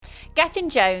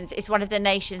Gethin Jones is one of the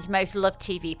nation's most loved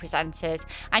TV presenters,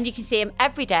 and you can see him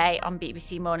every day on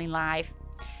BBC Morning Live.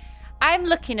 I am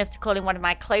lucky enough to call him one of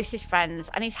my closest friends,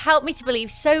 and he's helped me to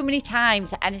believe so many times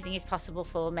that anything is possible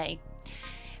for me.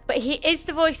 But he is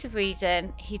the voice of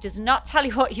reason. He does not tell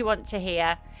you what you want to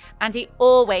hear, and he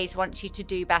always wants you to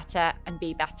do better and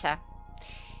be better.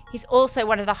 He's also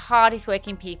one of the hardest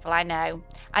working people I know,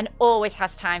 and always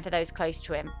has time for those close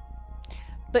to him.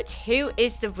 But who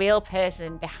is the real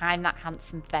person behind that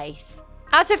handsome face?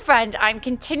 As a friend, I'm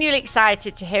continually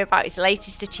excited to hear about his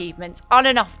latest achievements on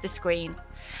and off the screen.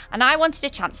 And I wanted a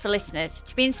chance for listeners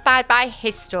to be inspired by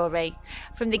his story,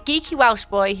 from the geeky Welsh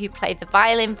boy who played the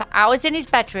violin for hours in his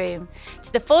bedroom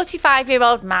to the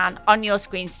 45-year-old man on your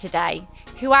screens today,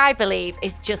 who I believe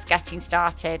is just getting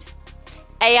started.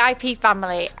 AIP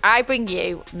family, I bring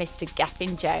you Mr.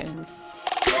 Gethin Jones.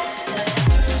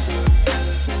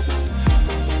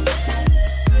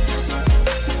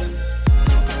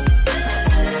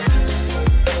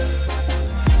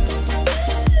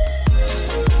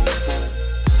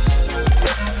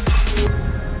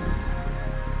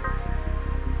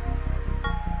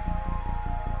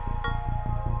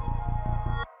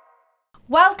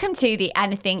 Welcome to the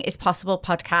Anything is Possible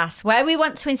podcast, where we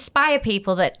want to inspire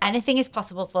people that anything is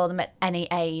possible for them at any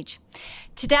age.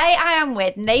 Today I am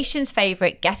with nation's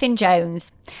favourite Gethin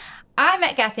Jones. I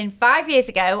met Gethin 5 years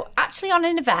ago, actually on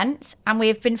an event, and we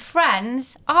have been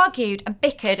friends, argued and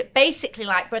bickered basically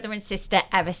like brother and sister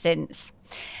ever since.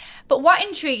 But what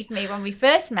intrigued me when we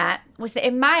first met was that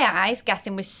in my eyes,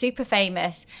 Gethin was super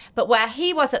famous, but where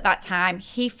he was at that time,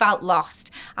 he felt lost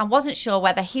and wasn't sure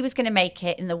whether he was going to make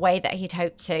it in the way that he'd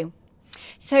hoped to.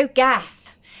 So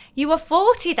Geth, you were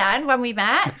 40 then when we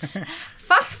met.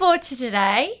 Fast forward to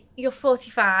today, you're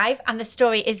 45 and the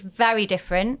story is very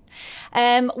different.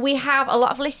 We have a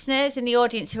lot of listeners in the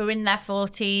audience who are in their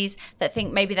 40s that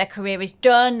think maybe their career is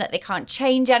done, that they can't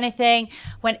change anything,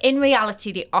 when in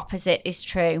reality the opposite is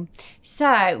true.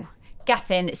 So,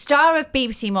 Gethin, star of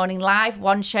BBC Morning Live,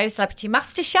 One Show, Celebrity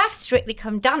MasterChef, Strictly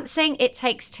Come Dancing, It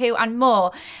Takes Two and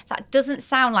more. That doesn't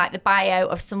sound like the bio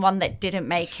of someone that didn't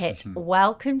make it.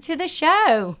 Welcome to the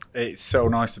show. It's so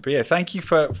nice to be here. Thank you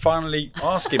for finally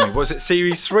asking me. Was it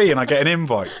series 3 and I get an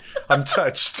invite? I'm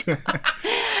touched.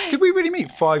 Did we really meet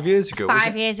 5 years ago?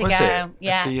 5 years ago,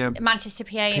 yeah. At the Manchester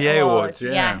PA Awards.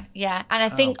 Yeah. And I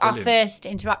think our first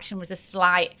interaction was a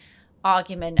slight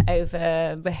argument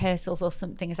over rehearsals or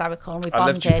something, as I recall, and we bonded.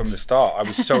 I loved you from the start. I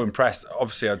was so impressed.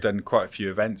 Obviously, I've done quite a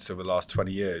few events over the last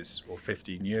 20 years or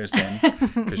 15 years then,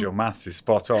 because your maths is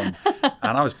spot on.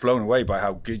 And I was blown away by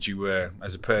how good you were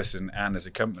as a person and as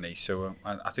a company. So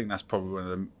I think that's probably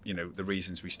one of the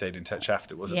reasons we stayed in touch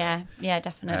after, wasn't it? Yeah,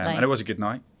 definitely. And it was a good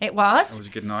night. It was. It was a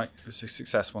good night. It was a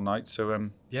successful night. So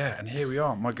and here we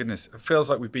are. My goodness, it feels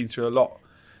like we've been through a lot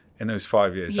in those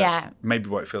 5 years. That's maybe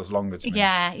what it feels longer to me.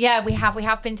 Yeah, we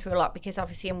have been through a lot, because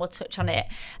obviously, and we'll touch on it,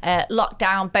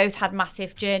 lockdown, both had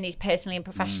massive journeys personally and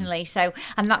professionally. So,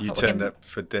 and that's you what turned up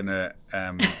for dinner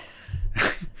oh,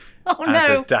 as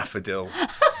no. a daffodil.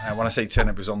 When I say turn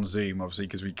up, it was on Zoom, obviously,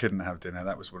 because we couldn't have dinner.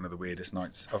 That was one of the weirdest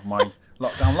nights of my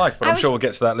lockdown life, but I'm sure we'll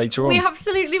get to that later on. We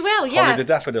absolutely will, yeah. Holly the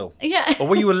daffodil. Yeah. Or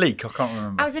were you a leek? I can't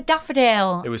remember. I was a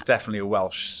daffodil. It was definitely a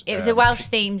Welsh. It was a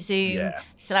Welsh-themed Zoom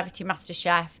Celebrity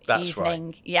MasterChef evening.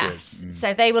 Right. Yes.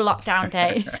 So they were lockdown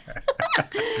days.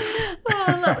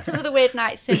 Lots of other weird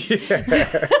nights since.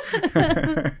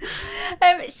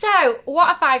 So,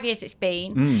 what a 5 years it's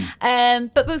been.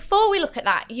 But before we look at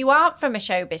that, you aren't from a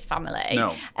showbiz family.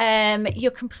 No. You're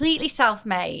completely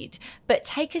self-made. But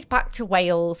take us back to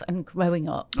Wales and growing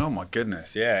up. Oh my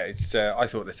goodness, yeah. It's I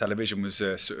thought the television was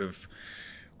a sort of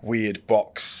weird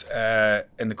box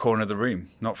in the corner of the room.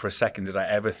 Not for a second did I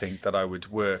ever think that I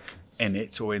would work in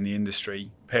it or in the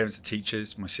industry. Parents are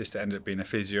teachers. My sister ended up being a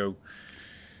physio.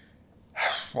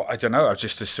 Well, I don't know. I was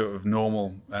just a sort of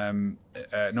normal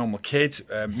kid,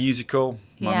 musical.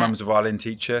 My mum was a violin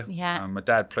teacher. Yeah. My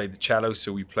dad played the cello,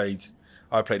 so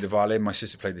I played the violin, my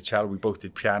sister played the cello, we both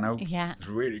did piano. Yeah. It was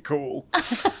really cool.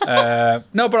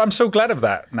 No, but I'm so glad of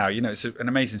that now. It's an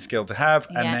amazing skill to have.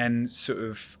 And then sort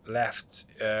of left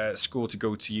school to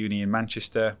go to uni in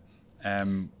Manchester.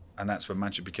 And that's when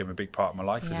Manchester became a big part of my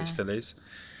life, as it still is.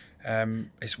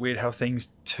 It's weird how things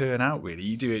turn out, really.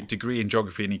 You do a degree in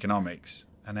geography and economics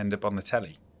and end up on the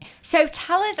telly. So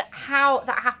tell us how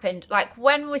that happened. Like,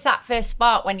 when was that first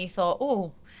spark when you thought,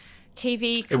 oh,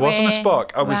 TV career? It wasn't a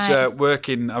spark. I was Right.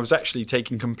 working. I was actually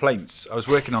taking complaints. I was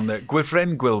working on the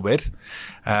Gwifren Gwilwyd,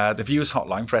 the viewers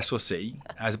hotline for SLC,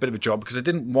 as a bit of a job because I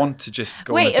didn't want to just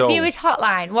go on Wait, a dole. a viewers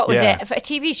hotline. What was Yeah. it? For a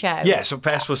TV show? Yeah, so for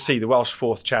SLC, the Welsh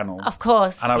Fourth Channel. Of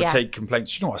course. And I would yeah. take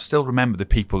complaints. You know, I still remember the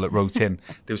people that wrote in.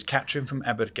 There was Catrin from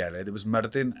Abergele. There was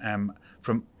Myrddin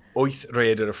from Wyth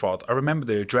Rhaeadr y Ffordd. I remember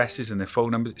their addresses and their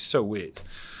phone numbers. It's so weird.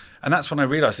 And that's when I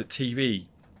realised that TV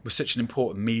was such an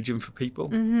important medium for people.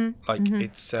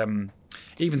 It's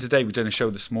even today we've done a show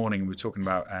this morning and we were talking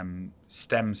about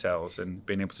stem cells and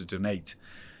being able to donate,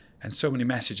 and so many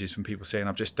messages from people saying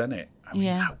I've just done it. I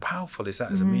mean, how powerful is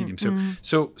that as a medium?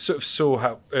 So sort of saw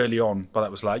how early on what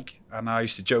that was like, and I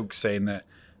used to joke saying that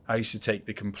I used to take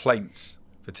the complaints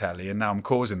for telly and now I'm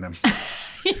causing them.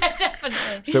 Yeah,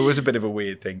 definitely. So it was a bit of a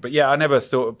weird thing. But yeah, I never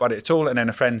thought about it at all. And then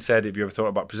a friend said, have you ever thought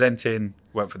about presenting?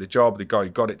 Went for the job. The guy who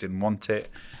got it didn't want it.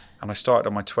 And I started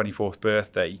on my 24th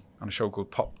birthday on a show called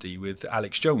Pop D with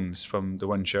Alex Jones from The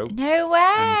One Show. No way.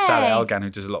 And Sarah Elgan, who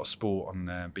does a lot of sport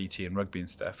on BT and rugby and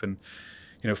stuff. And,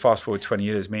 you know, fast forward 20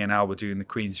 years, me and Al were doing the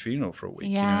Queen's funeral for a week.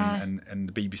 Yeah. You know, and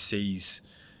the BBC's,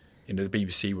 you know, the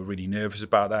BBC were really nervous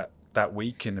about that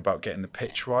week and about getting the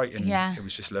pitch right. And it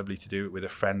was just lovely to do it with a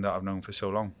friend that I've known for so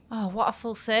long. Oh, what a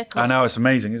full circle. I know, it's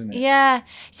amazing, isn't it? Yeah.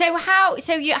 So how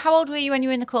old were you when you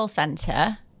were in the call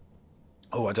centre?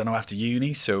 Oh, I don't know, after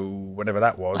uni, so whenever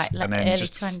that was. Like and then early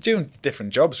just 20s. doing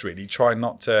different jobs, really, trying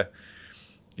not to,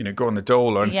 you know, go on the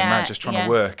dole or anything like that, just trying to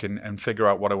work and figure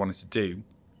out what I wanted to do.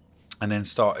 And then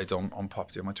started on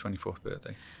Pop D on my 24th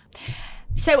birthday.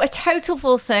 So a total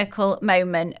full circle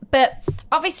moment. But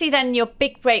obviously then your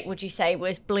big break, would you say,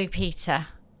 was Blue Peter?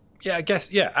 Yeah, I guess,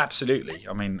 yeah, absolutely.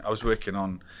 I mean, I was working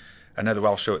on another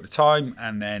Welsh show at the time,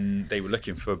 and then they were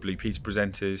looking for Blue Peter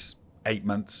presenters, 8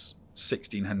 months,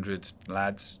 1,600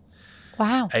 lads.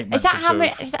 Wow. 8 Is months that of how sort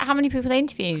many? of- Is that how many people they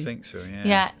interviewed? I think so, yeah.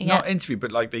 Yeah, yeah. Not interview,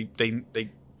 but like they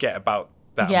get about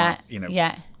that Yeah, amount, you know.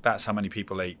 yeah. That's how many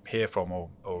people they hear from, or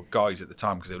guys at the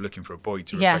time, because they were looking for a boy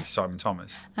to Yeah. replace Simon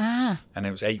Thomas. Ah. And it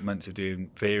was 8 months of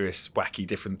doing various wacky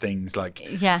different things,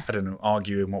 like, Yeah. I don't know,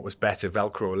 arguing what was better,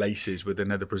 Velcro or laces with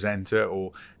another presenter,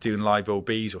 or doing live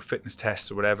OBs or fitness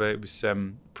tests or whatever. It was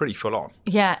pretty full on.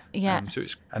 Yeah, yeah.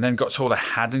 And then got told I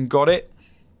hadn't got it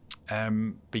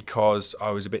because I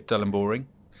was a bit dull and boring.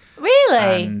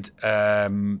 Really?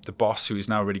 And the boss, who is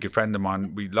now a really good friend of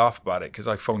mine, we laugh about it because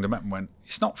I phoned him up and went,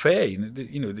 "It's not fair.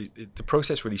 The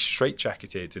process really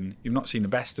straitjacketed, and you've not seen the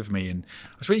best of me." And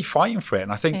I was really fighting for it.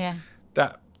 And I think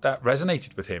that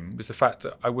resonated with him, was the fact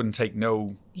that I wouldn't take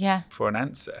no for an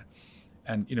answer.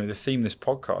 And you know, the theme of this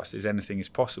podcast is anything is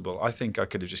possible. I think I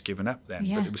could have just given up then,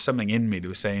 but it was something in me that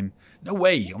was saying, "No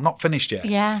way, I'm not finished yet."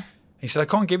 Yeah. He said, "I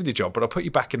can't give you the job, but I'll put you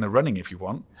back in the running if you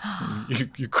want."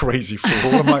 you crazy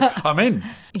fool. I'm like, I'm in.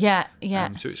 Yeah,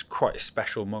 yeah. So it's quite a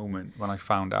special moment when I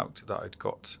found out that I'd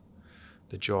got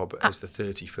the job as the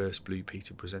 31st Blue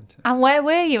Peter presenter. And where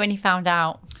were you when you found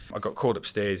out? I got called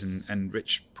upstairs and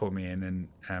Rich pulled me in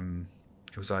and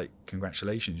it was like,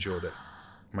 "Congratulations, you're the..."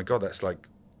 Oh my God, that's like,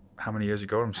 how many years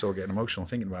ago? I'm still getting emotional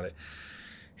thinking about it.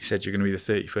 He said, "You're going to be the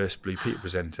 31st Blue Peter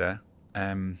presenter.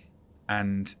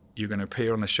 And you're going to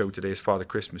appear on the show today as Father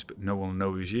Christmas, but no one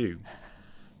knows you.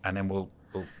 And then we'll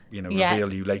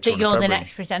reveal you later that on in you're February. the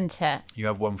next presenter." You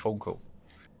have one phone call.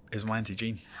 It was my Auntie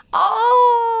Jean.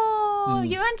 Oh,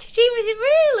 your Auntie Jean, was it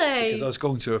really? Because I was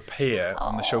going to appear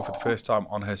on the show for the first time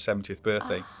on her 70th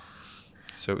birthday.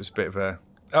 So it was a bit of a...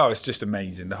 Oh, it's just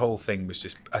amazing. The whole thing was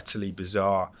just utterly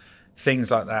bizarre.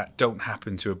 Things like that don't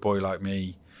happen to a boy like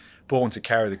me. Born to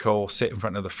carry the coal, sit in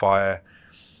front of the fire.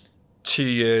 2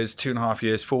 years, 2.5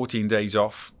 years, 14 days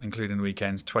off, including the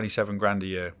weekends, 27 grand a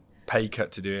year. Pay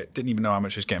cut to do it. Didn't even know how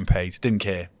much I was getting paid. Didn't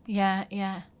care. Yeah,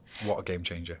 yeah. What a game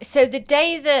changer. So the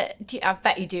day that, I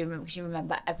bet you do remember because you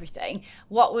remember everything.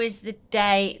 What was the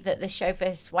day that the show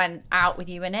first went out with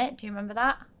you in it? Do you remember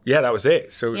that? Yeah, that was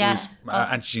it. So it Yeah. was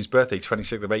Auntie Jean's birthday,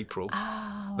 26th of April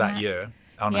that year.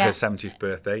 On her 70th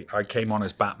birthday, I came on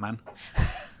as Batman.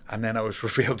 And then I was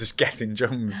revealed as Gethin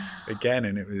Jones again.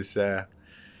 And it was...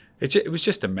 It was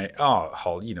just amazing. Oh,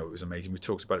 Hol, you know, it was amazing. We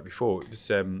talked about it before. It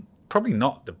was probably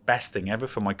not the best thing ever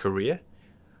for my career.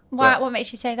 What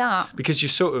makes you say that? Because you're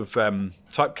sort of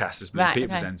typecast as Blue Peter okay.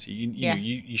 presenter. You know,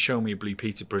 you show me a Blue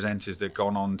Peter presenters that have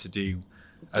gone on to do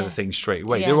other things straight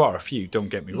away. Yeah. There are a few, don't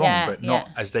get me wrong, Yeah, but not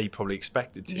as they probably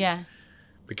expected to. Yeah.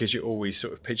 Because you're always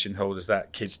sort of pigeonholed as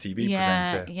that kids' TV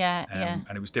presenter. Yeah.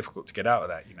 And it was difficult to get out of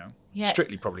that, you know. Yeah.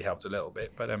 Strictly probably helped a little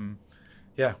bit, but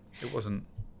yeah, it wasn't.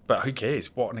 But who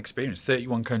cares? What an experience.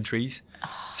 31 countries,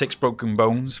 6 broken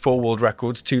bones, 4 world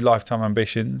records, 2 lifetime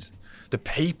ambitions. The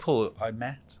people I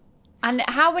met. And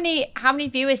how many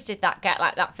viewers did that get,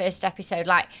 like that first episode?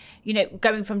 Like, you know,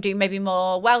 going from doing maybe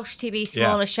more Welsh TV,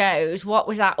 smaller shows, what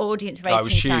was that audience rating? It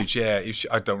was huge,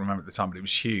 I don't remember at the time, but it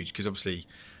was huge because obviously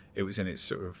it was in its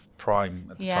sort of prime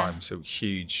at the time, so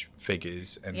huge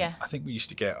figures. And I think I used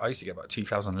to get about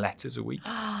 2,000 letters a week.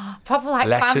 Proper like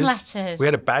fan letters. We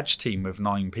had a badge team of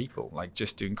 9 people, like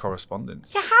just doing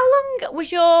correspondence. So how long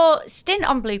was your stint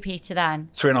on Blue Peter then?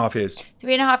 3.5 years.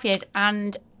 3.5 years.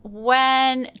 And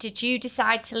when did you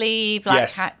decide to leave? Like,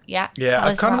 yes.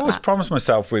 I kind of always promised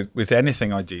myself with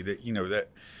anything I do that, you know, that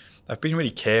I've been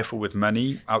really careful with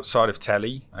money outside of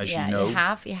telly, as you know.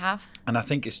 You have. And I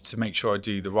think it's to make sure I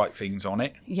do the right things on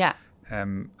it. Yeah.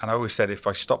 And I always said if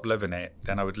I stopped loving it,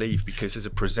 then I would leave, because as a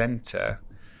presenter,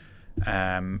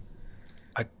 I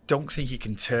don't think you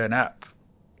can turn up,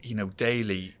 you know,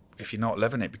 daily if you're not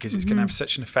loving it, because it's going to have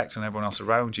such an effect on everyone else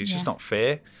around you. It's just not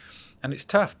fair. And it's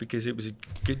tough because it was a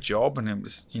good job and it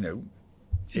was, you know,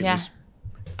 it was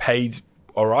paid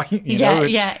all right. You know?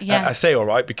 I say all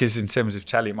right because in terms of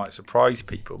telly, it might surprise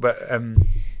people. But I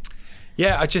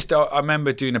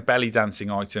remember doing a belly dancing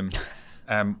item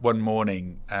one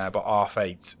morning about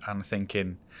 8:30 and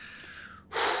thinking,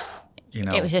 you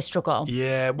know. It was a struggle.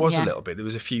 Yeah, it was a little bit. There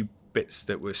was a few bits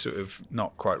that were sort of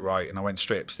not quite right, and I went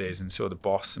straight upstairs and saw the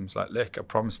boss and was like, look, I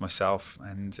promised myself,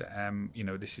 and you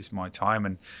know, this is my time.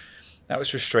 And that was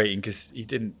frustrating because he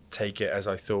didn't take it as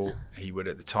I thought he would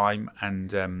at the time,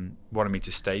 and wanted me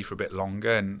to stay for a bit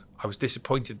longer. And I was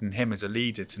disappointed in him as a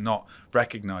leader to not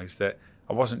recognise that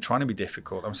I wasn't trying to be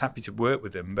difficult. I was happy to work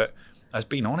with him, but I was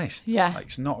being honest. Yeah. Like,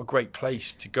 it's not a great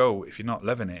place to go if you're not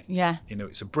loving it. Yeah. You know,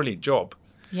 it's a brilliant job.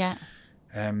 Yeah.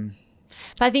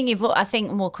 But I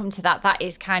think we'll come to that. That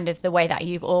is kind of the way that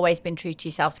you've always been true to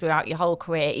yourself throughout your whole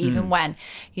career, even when,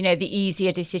 you know, the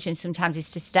easier decision sometimes is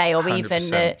to stay, or 100%.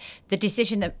 Even the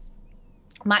decision that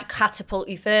might catapult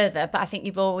you further. But I think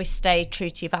you've always stayed true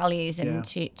to your values and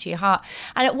to your heart.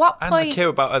 And at what point... And I care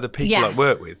about other people I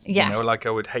work with. You know, like I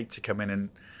would hate to come in and,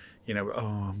 you know,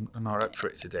 I'm not up for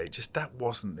it today. Just that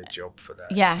wasn't the job for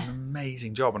that. Yeah. It's an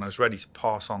amazing job. And I was ready to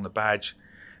pass on the badge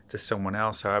to someone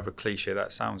else, however cliche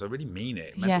that sounds. I really mean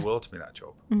it. It meant the world to me, that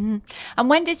job. Mm-hmm. And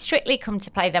when did Strictly come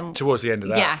to play then? Towards the end of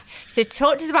that. Yeah. So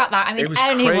talk to us about that. I mean, it was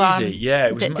anyone crazy. Yeah,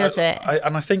 it was, that does it.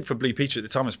 And I think for Blue Peter at the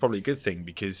time, it's probably a good thing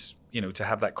because, you know, to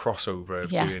have that crossover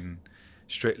of doing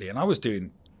Strictly. And I was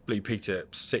doing Blue Peter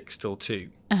 6 till 2.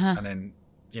 And then,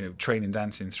 you know, training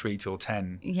dancing 3 till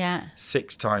 10. Yeah.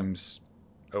 6 times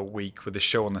a week with a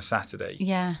show on the Saturday.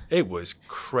 Yeah. It was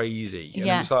crazy. And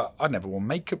it was like, I'd never worn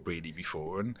makeup really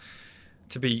before. And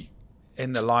to be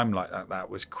in the limelight like that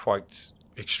was quite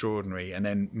extraordinary. And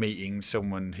then meeting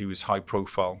someone who was high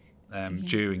profile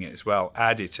during it as well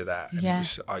added to that. And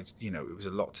it was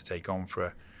a lot to take on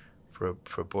for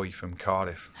a boy from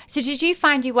Cardiff. So did you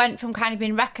find you went from kind of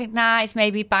being recognised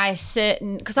maybe by a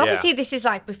certain... Because obviously this is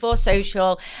like before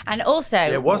social, and also...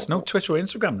 There was no Twitter or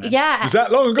Instagram then. Yeah. It was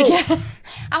that long ago. Yeah.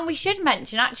 And we should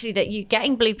mention actually that you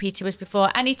getting Blue Peter was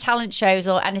before any talent shows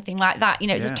or anything like that. You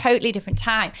know, it was a totally different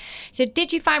time. So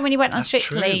did you find when you went on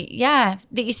Strictly, that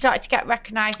you started to get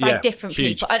recognised by different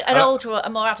people, an older, a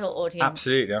more adult audience?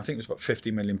 Absolutely. I think it was about 50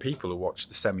 million people who watched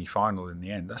the semi-final in the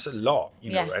end. That's a lot,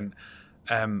 you know, and...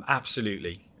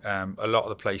 absolutely. A lot of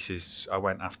the places I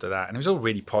went after that, and it was all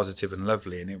really positive and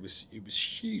lovely, and it was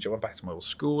huge. I went back to my old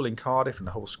school in Cardiff, and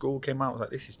the whole school came out. I was like,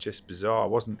 this is just bizarre. I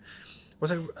don't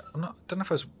know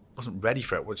if I wasn't ready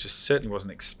for it. I just certainly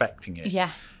wasn't expecting it.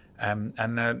 Yeah. And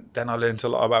then I learned a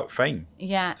lot about fame.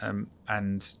 Yeah.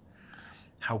 And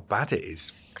how bad it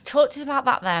is. Talk to us about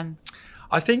that then.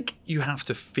 I think you have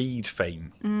to feed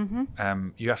fame. Mm-hmm.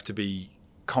 You have to be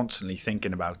constantly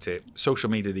thinking about it. Social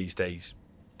media these days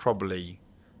probably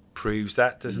proves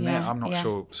that, doesn't it? I'm not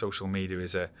sure social media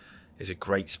is a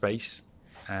great space,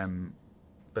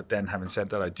 but then having said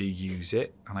that, I do use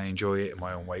it and I enjoy it in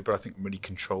my own way, but I think I'm really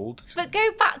controlled. But go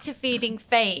back to feeding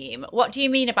fame. What do you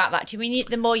mean about that? Do you mean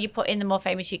the more you put in, the more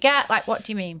famous you get? Like, what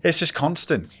do you mean? It's just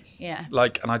constant. Yeah.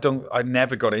 Like, and I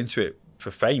never got into it for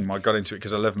fame. I got into it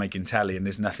because I love making telly, and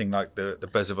there's nothing like the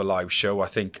buzz of a live show. I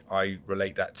think I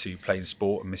relate that to playing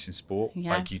sport and missing sport.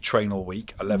 Yeah. Like, you train all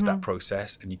week. I love that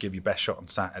process, and you give your best shot on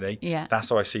Saturday. Yeah. That's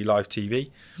how I see live TV.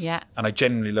 Yeah. And I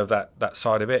genuinely love that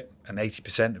side of it. And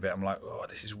 80% of it, I'm like, oh,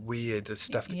 this is weird. The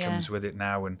stuff that comes with it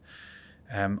now. And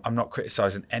I'm not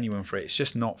criticising anyone for it. It's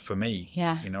just not for me.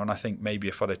 Yeah. You know, and I think maybe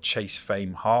if I'd have chased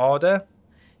fame harder.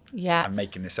 Yeah. I'm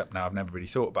making this up now. I've never really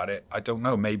thought about it. I don't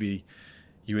know. Maybe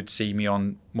you would see me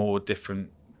on more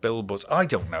different billboards. I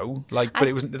don't know.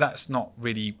 But that's not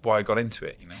really why I got into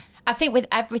it, you know. I think with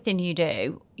everything you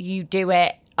do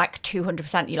it like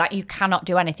 200%. You cannot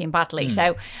do anything badly.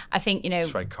 So I think, you know.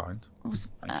 It's very kind. was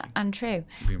untrue.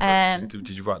 Did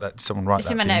you write that? Did someone write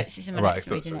that? It's in my notes. It's in my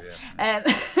notes. I thought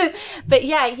so, But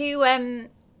yeah, you.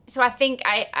 So I think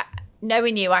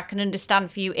knowing you, I can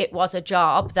understand for you, it was a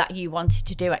job that you wanted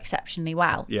to do exceptionally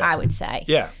well. Yeah. I would say.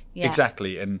 Yeah,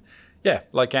 exactly, and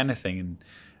like anything,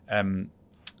 and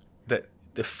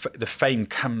the fame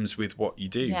comes with what you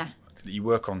do. Yeah. You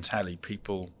work on telly,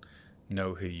 people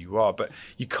know who you are, but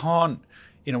you can't.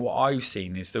 What I've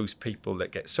seen is those people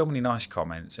that get so many nice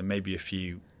comments and maybe a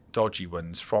few dodgy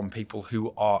ones from people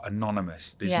who are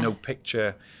anonymous. There's no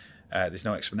picture, there's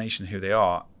no explanation who they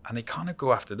are, and they kind of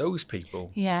go after those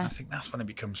people. Yeah. I think that's when it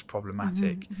becomes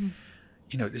problematic.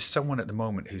 There's someone at the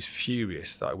moment who's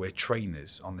furious that I wear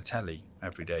trainers on the telly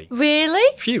every day.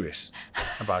 Really? Furious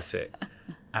about it.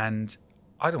 And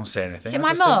I don't say anything. Is it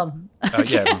my mum?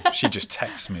 She just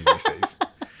texts me these days.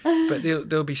 But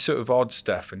there'll be sort of odd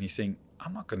stuff, and you think,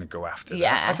 I'm not going to go after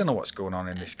that. I don't know what's going on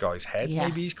in this guy's head. Yeah.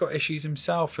 Maybe he's got issues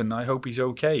himself, and I hope he's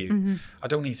okay. I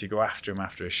don't need to go after him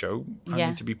after a show. I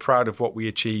need to be proud of what we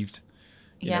achieved,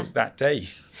 you know, that day.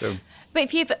 So, but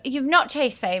if you've not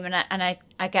chased fame, and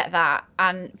I get that.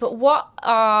 But what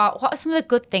are some of the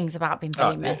good things about being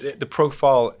famous? The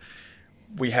profile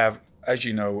we have. As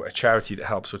you know, a charity that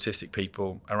helps autistic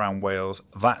people around Wales.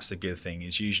 That's the good thing,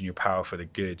 is using your power for the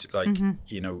good. Like,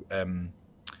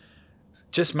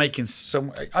 just making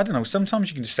I don't know, sometimes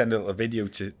you can just send a little video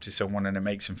to someone and it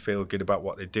makes them feel good about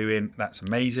what they're doing. That's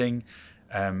amazing.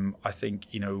 I think,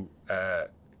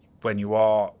 when you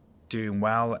are doing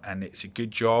well and it's a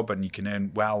good job and you can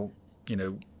earn well,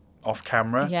 off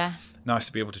camera, nice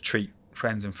to be able to treat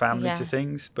friends and family to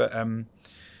things. But, I'm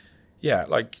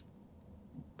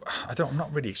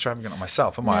not really extravagant on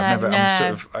myself, am I?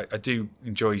 I do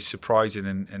enjoy surprising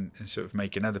and sort of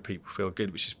making other people feel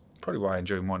good, which is probably why I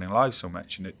enjoy Morning Live so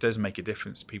much. And it does make a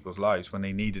difference to people's lives when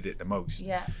they needed it the most.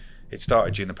 Yeah. It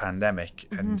started during the pandemic,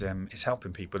 and it's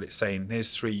helping people. It's saying,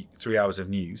 here's three hours of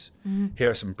news. Here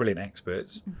are some brilliant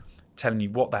experts telling you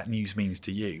what that news means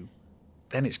to you.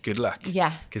 Then it's good luck.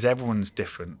 Yeah. Because everyone's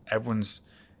different. Everyone's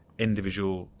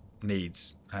individual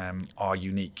needs are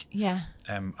unique. Yeah.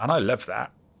 And I love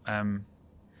that.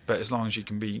 But as long as you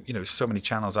can be, so many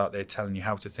channels out there telling you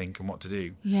how to think and what to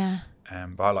do. Yeah.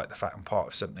 But I like the fact I'm part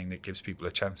of something that gives people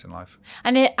a chance in life.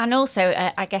 And also,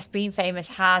 I guess being famous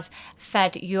has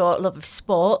fed your love of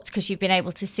sport, because you've been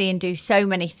able to see and do so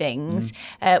many things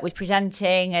with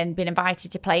presenting and been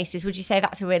invited to places. Would you say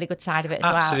that's a really good side of it as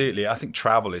well? Absolutely. I think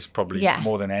travel is probably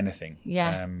more than anything.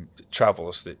 Yeah.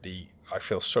 Travels I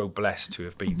feel so blessed to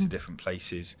have been to different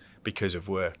places because of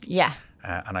work. Yeah.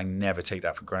 And I never take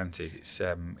that for granted.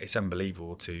 It's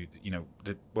unbelievable to,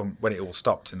 when it all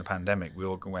stopped in the pandemic, we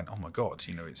all went, oh my God,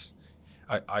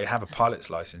 I have a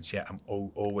pilot's license, yet I'm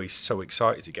always so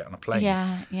excited to get on a plane.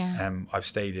 Yeah, yeah. I've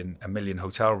stayed in a million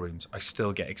hotel rooms. I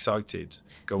still get excited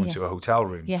going to a hotel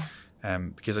room. Yeah.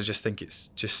 Because I just think it's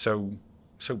just so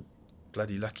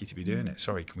bloody lucky to be doing it.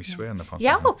 Sorry, can we swear on the podcast?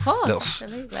 Yeah, of course. Little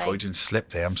absolutely. Freudian slip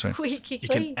there. I'm sorry. Squeaky you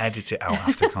clean. can edit it out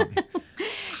after, can't you?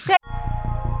 So,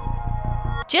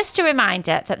 just a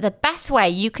reminder that the best way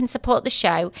you can support the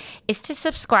show is to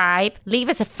subscribe, leave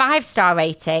us a 5-star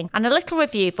rating and a little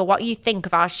review for what you think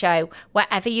of our show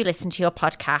wherever you listen to your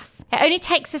podcasts. It only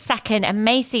takes a second and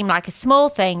may seem like a small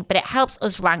thing, but it helps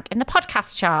us rank in the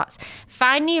podcast charts,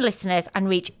 find new listeners and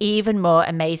reach even more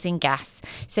amazing guests.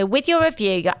 So with your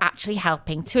review, you're actually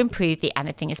helping to improve the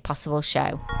Anything is Possible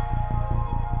show.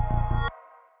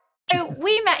 So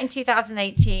we met in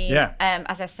 2018,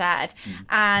 as I said,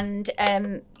 and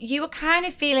you were kind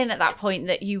of feeling at that point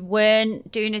that you weren't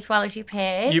doing as well as your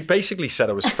peers. You basically said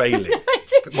I was failing.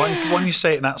 when you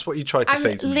say it, and that's what you tried to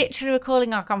say to me. I'm literally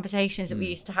recalling our conversations that we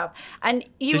used to have. And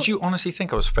did you honestly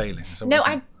think I was failing? No,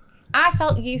 I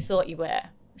felt you thought you were.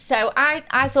 So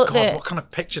I thought God, what kind of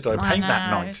picture did I paint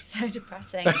that night? It's so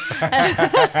depressing.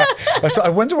 I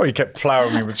wonder why you kept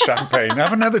ploughing me with champagne.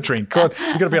 Have another drink. God,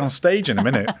 you're going to be on stage in a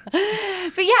minute.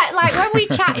 But yeah, like when we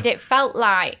chatted, it felt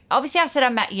like, obviously I said I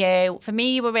met you. For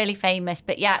me, you were really famous.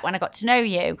 But yeah, when I got to know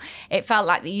you, it felt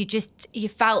like that you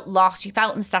felt lost. You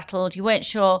felt unsettled. You weren't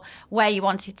sure where you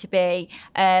wanted to be.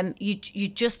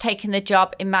 You'd just taken the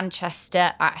job in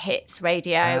Manchester at Hits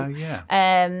Radio.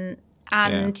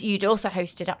 And you'd also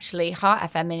hosted actually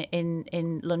Heart FM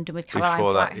in London with Caroline.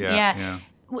 Before that, yeah.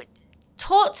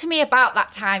 Talk to me about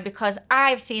that time, because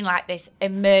I've seen like this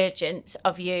emergence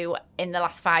of you in the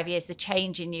last 5 years, the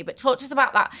change in you. But talk to us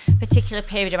about that particular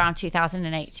period around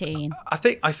 2018.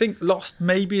 I think lost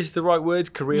maybe is the right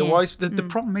word career-wise. The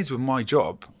problem is with my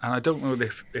job, and I don't know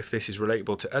if this is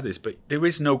relatable to others, but there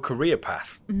is no career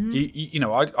path.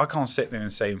 I can't sit there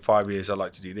and say in 5 years I'd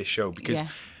like to do this show, because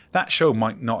that show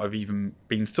might not have even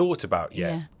been thought about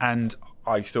yet. Yeah. And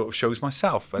I thought of shows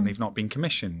myself and they've not been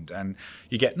commissioned, and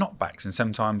you get knockbacks, and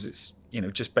sometimes it's,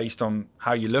 just based on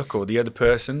how you look or the other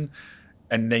person,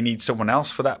 and they need someone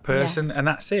else for that person, and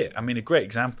that's it. I mean, a great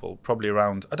example, probably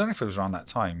around, I don't know if it was around that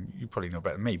time, you probably know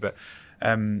better than me, but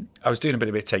I was doing a bit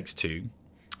of It Takes Two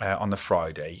on the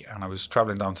Friday, and I was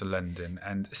travelling down to London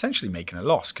and essentially making a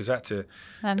loss because I had to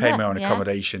pay my own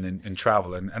accommodation and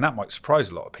travel, and that might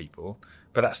surprise a lot of people.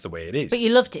 But that's the way it is. But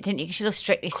you loved it, didn't you? Because you loved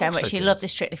Strictly so much. You loved the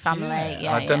Strictly family. And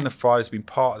I'd done the Fridays, been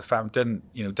part of the family, done,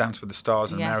 Dance with the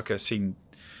Stars in America, seen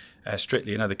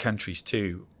Strictly in other countries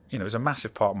too. It was a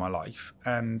massive part of my life.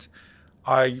 And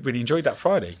I really enjoyed that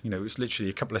Friday. It was literally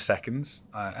a couple of seconds,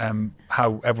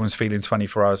 how everyone's feeling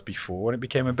 24 hours before. And it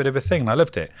became a bit of a thing, and I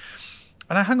loved it.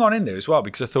 And I hung on in there as well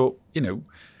because I thought,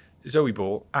 Zoe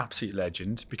Ball, absolute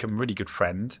legend, become a really good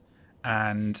friend.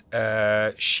 And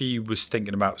she was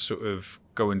thinking about sort of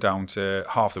going down to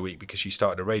half the week because she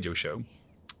started a radio show.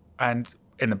 And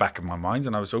in the back of my mind,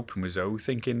 and I was open with Zoe,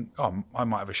 thinking, I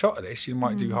might have a shot at this. You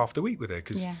might do half the week with her.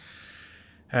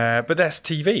 But that's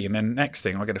TV. And then next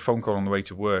thing, I get a phone call on the way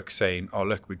to work saying,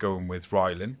 look, we're going with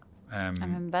Rylan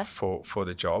for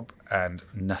the job. And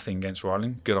nothing against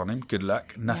Rylan. Good on him. Good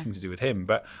luck. Nothing to do with him.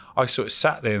 But I sort of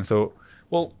sat there and thought,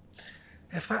 well,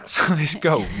 if that's how this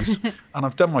goes, and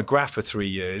I've done my graph for 3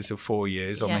 years or 4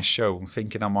 years on this show,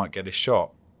 thinking I might get a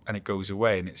shot, and it goes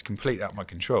away and it's completely out of my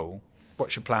control,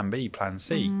 what's your plan B, plan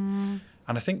C? And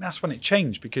I think that's when it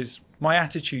changed, because my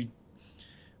attitude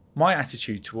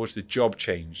towards the job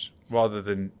changed rather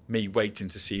than me waiting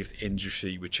to see if the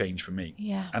industry would change for me.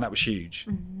 Yeah. And that was huge.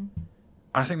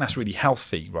 I think that's really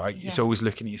healthy, right? Yeah. It's always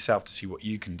looking at yourself to see what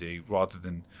you can do rather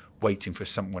than waiting for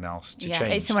someone else to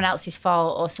change. It's someone else's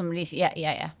fault or somebody's,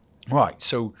 Right,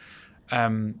 so,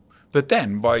 but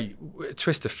then by a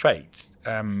twist of fate,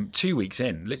 2 weeks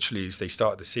in, literally as they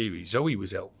started the series, Zoe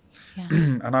was ill. Yeah.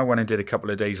 And I went and did a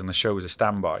couple of days on the show as a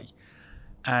standby.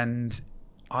 And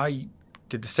I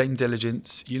did the same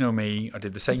diligence, you know me, I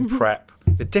did the same prep.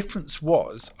 The difference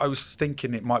was I was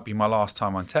thinking it might be my last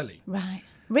time on telly. Right.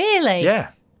 Really?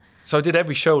 Yeah. So I did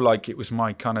every show like it was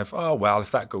my kind of,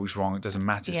 if that goes wrong, it doesn't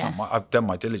matter. It's not I've done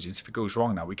my diligence. If it goes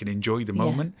wrong now, we can enjoy the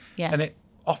moment. Yeah. And it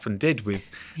often did with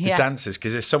the dancers,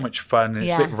 because it's so much fun and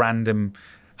it's a bit random.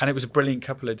 And it was a brilliant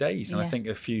couple of days. And I think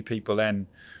a few people then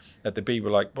at the B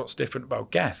were like, what's different about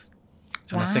Geth?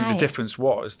 And I think the difference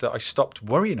was that I stopped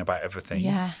worrying about everything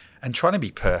and trying to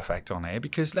be perfect on air,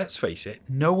 because let's face it,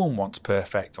 no one wants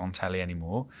perfect on telly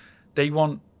anymore. They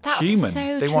want human.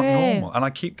 So they want normal. And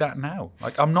I keep that now.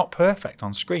 Like, I'm not perfect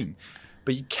on screen,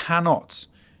 but you cannot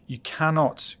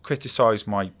criticize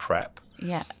my prep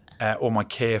or my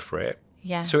care for it.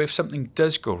 Yeah. So if something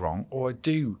does go wrong, or I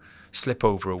do slip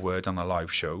over a word on a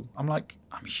live show, I'm like,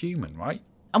 I'm human, right?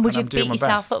 And would you I'm doing beat my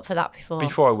yourself best. up for that before?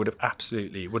 Before I would have,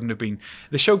 absolutely. It wouldn't have been,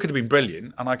 the show could have been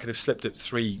brilliant and I could have slipped up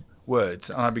 3 words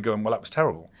and I'd be going, well, that was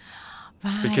terrible.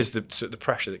 Right. Because the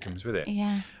pressure that comes with it.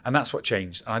 Yeah. And that's what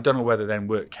changed. And I don't know whether then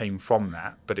work came from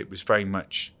that, but it was very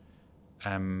much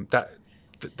when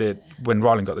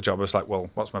Rylan got the job, I was like, well,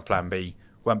 what's my plan B?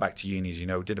 Went back to uni, as you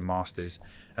know, did a master's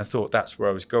and thought that's where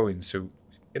I was going. So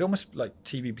it almost like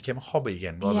TV became a hobby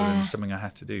again rather than something I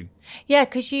had to do. Yeah,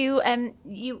 because you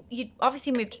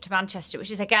obviously moved to Manchester, which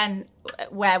is again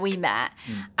where we met,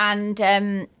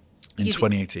 and in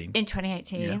 2018. In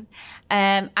 2018,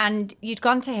 and you'd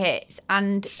gone to HITS,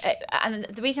 and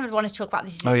the reason I wanted to talk about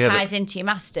this is it ties into your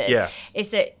masters. Is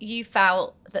that you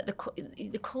felt that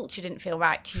the culture didn't feel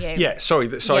right to you? Yeah,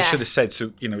 sorry. So I should have said.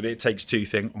 So It Takes Two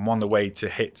thing. I'm on the way to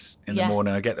HITS in the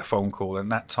morning. I get the phone call, and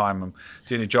that time I'm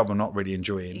doing a job I'm not really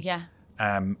enjoying. Yeah.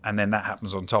 And then that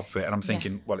happens on top of it, and I'm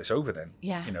thinking, well, it's over then.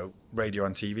 Yeah. Radio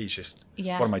and TV is just,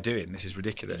 what am I doing? This is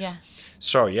ridiculous. Yeah.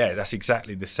 Sorry, that's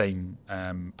exactly the same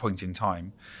point in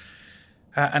time.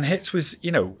 And HITS was,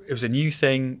 it was a new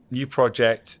thing, new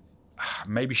project.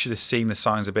 Maybe should have seen the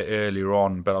signs a bit earlier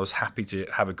on, but I was happy to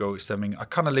have a go at something. I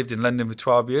kind of lived in London for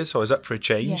 12 years, so I was up for a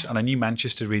change, and I knew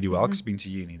Manchester really well because I've been to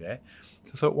uni there.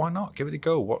 So I thought, why not? Give it a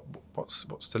go. What's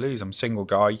to lose? I'm a single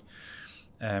guy.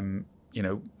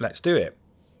 Let's do it.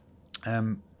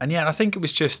 And I think it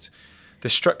was just the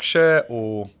structure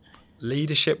or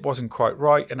leadership wasn't quite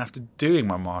right. And after doing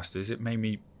my master's, it made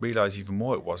me realise even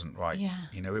more it wasn't right. Yeah.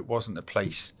 It wasn't a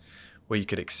place where you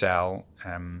could excel.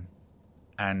 And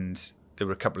there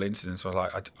were a couple of incidents where I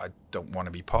was like, I don't want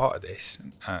to be part of this.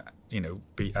 And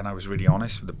I was really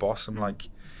honest with the boss. I'm like,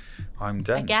 I'm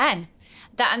done. Again.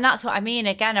 That's what I mean.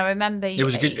 Again, I remember it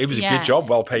was a good job,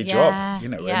 well paid job,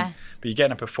 but you're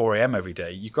getting up at 4 a.m. every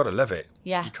day. You've got to love it.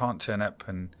 Yeah. You can't turn up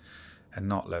and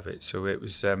not love it. So it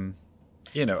was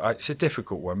it's a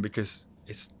difficult one because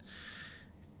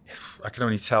I can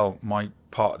only tell my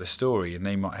part of the story, and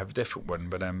they might have a different one.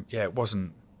 But it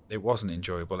wasn't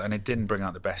enjoyable, and it didn't bring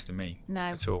out the best in me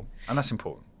at all, and that's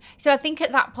important. So I think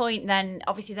at that point, then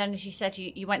obviously, as you said,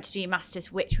 you went to do your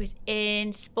masters, which was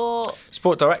in sport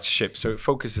directorship. So it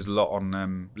focuses a lot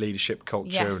on leadership,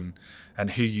 culture,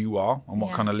 and who you are, and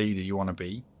what kind of leader you want to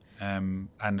be, and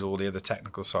all the other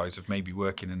technical sides of maybe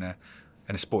working in a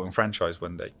sporting franchise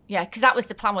one day. Yeah, because that was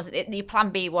the plan, wasn't it? Your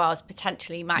plan B was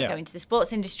potentially you might go into the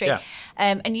sports industry. Yeah.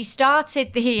 And you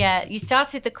started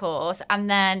the course, and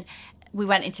then we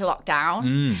went into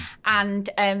lockdown, and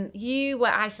you were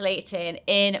isolating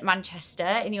in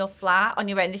Manchester in your flat on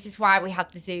your own. This is why we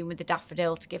had the Zoom with the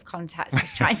daffodil to give context,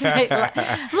 just trying to make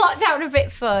lockdown a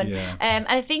bit fun. Yeah. And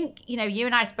I think, you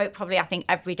and I spoke probably, I think,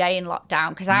 every day in lockdown,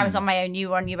 because I was on my own,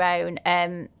 you were on your own,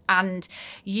 and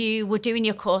you were doing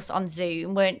your course on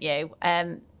Zoom, weren't you?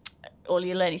 All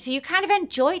your learning. So you kind of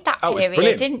enjoyed that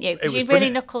period, didn't you? Because you really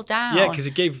knuckled down. Yeah, because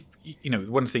it gave,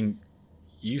 one thing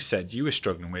you said you were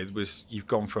struggling with was you've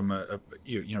gone from a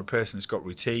person that's got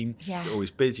routine, you're always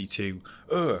busy, to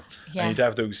and you'd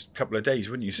have those couple of days,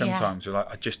 wouldn't you? Sometimes you're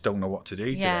like, I just don't know what to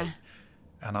do today,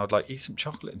 and I'd like eat some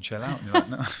chocolate and chill out. And you're like,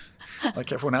 no,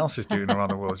 like everyone else is doing around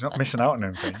the world. You're not missing out on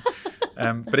anything.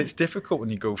 But it's difficult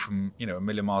when you go from a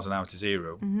million miles an hour to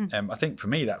zero. I think for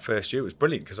me that first year was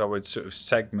brilliant because I would sort of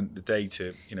segment the day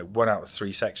to 1 out of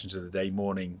 3 sections of the day,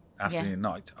 morning, afternoon, and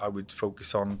night. I would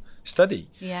focus on study.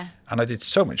 Yeah. And I did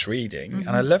so much reading, and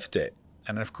I loved it.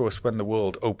 And of course, when the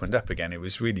world opened up again, it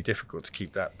was really difficult to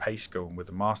keep that pace going with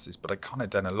the masters. But I kind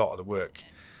of done a lot of the work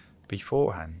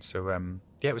beforehand. So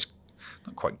it was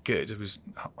not quite good. It was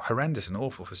horrendous and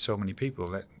awful for so many people.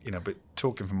 But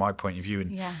talking from my point of view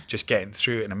and just getting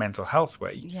through it in a mental health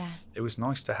way, it was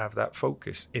nice to have that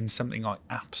focus in something I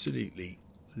absolutely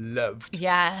loved.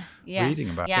 Reading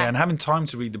about. And having time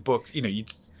to read the books.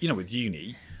 With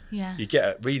uni, you get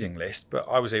a reading list, but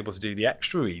I was able to do the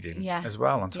extra reading as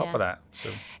well on top of that. So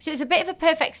it was a bit of a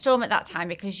perfect storm at that time,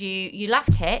 because you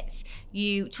left it,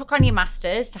 you took on your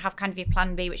masters to have kind of your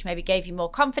plan B, which maybe gave you more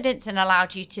confidence and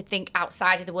allowed you to think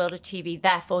outside of the world of TV.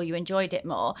 Therefore, you enjoyed it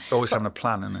more. Having a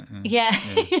plan, isn't it? Yeah.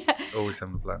 Always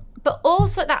having a plan. But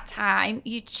also at that time,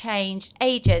 you changed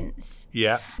agents.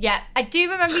 Yeah. I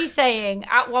do remember you saying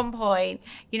at one point,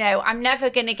 I'm never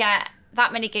going to get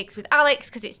that many gigs with Alex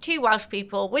because it's 2 Welsh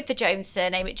people with the Jones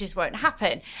surname. It just won't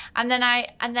happen. And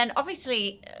then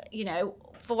obviously,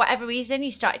 for whatever reason, you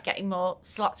started getting more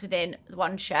slots within the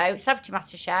one show, Celebrity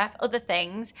MasterChef, other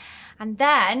things. And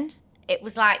then it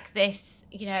was like this,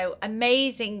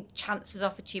 amazing chance was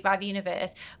offered to you by the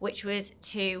universe, which was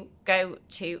to go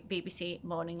to BBC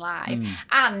Morning Live.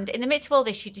 And in the midst of all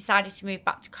this, you decided to move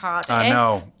back to Cardiff. I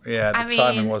know. Yeah, the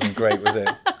timing wasn't great, was it?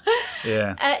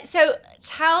 Yeah. So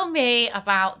tell me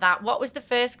about that. What was the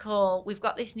first call? We've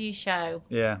got this new show.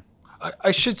 Yeah.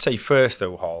 I should say first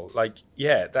though, Hall,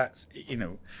 that's,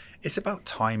 it's about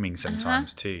timing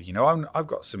sometimes too. I've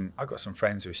got some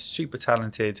friends who are super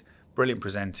talented, brilliant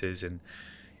presenters, and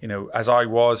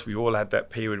as we all had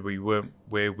that period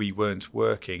where we weren't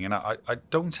working, and I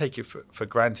don't take it for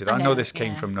granted. I know this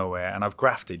came from nowhere, and I've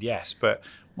grafted, yes, but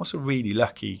I'm also really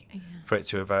lucky for it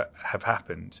to have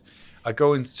happened. I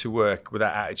go into work with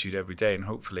that attitude every day, and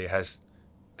hopefully it has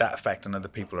that effect on other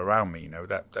people around me,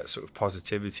 that sort of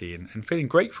positivity and feeling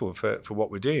grateful for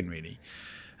what we're doing, really.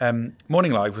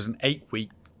 Morning Live was an 8-week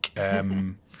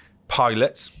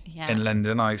pilot in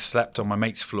London. I slept on my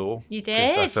mate's floor. You did?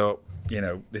 Because I thought,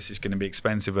 this is going to be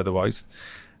expensive otherwise.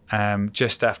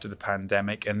 Just after the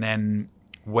pandemic. And then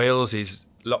Wales's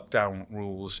lockdown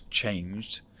rules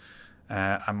changed.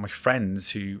 And my friends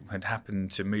who had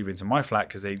happened to move into my flat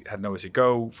because they had nowhere to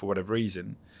go for whatever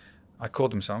reason, I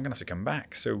called them, so I'm going to have to come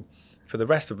back. So for the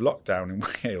rest of lockdown in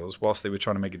Wales, whilst they were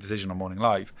trying to make a decision on Morning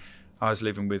Live, I was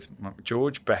living with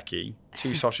George, Becky,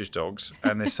 2 sausage dogs,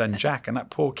 and their son Jack. And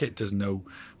that poor kid doesn't know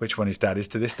which one his dad is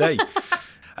to this day.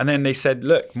 And then they said,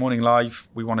 look, Morning Live,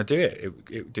 we want to do it.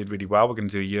 It did really well. We're going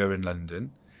to do a year in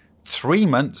London. 3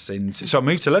 months into... So I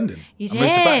moved to London. You I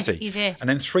moved to Battersea. You did. And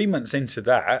then 3 months into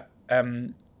that,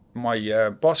 my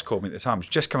boss called me at the time. It was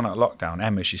just coming out of lockdown.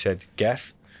 Emma, she said,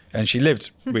 Geth. And she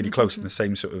lived really close in the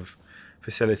same sort of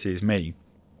facility as me.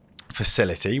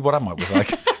 Facility? What am I? Was I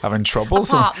having trouble?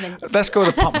 Apartments. Let's go to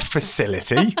apartment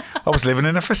facility. I was living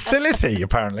in a facility,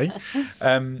 apparently.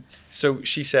 So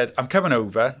she said, I'm coming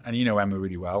over, and you know Emma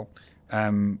really well,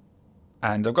 and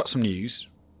I've got some news.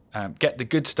 Get the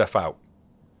good stuff out,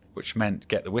 which meant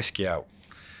get the whiskey out.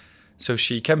 So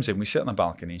she comes in, we sit on the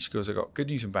balcony. She goes, I got good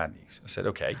news and bad news. I said,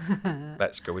 okay,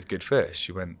 let's go with good first.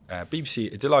 She went,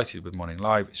 BBC are delighted with Morning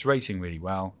Live. It's rating really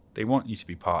well. They want you to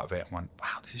be part of it. I went,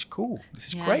 wow, this is cool. This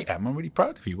is great, Em. I'm really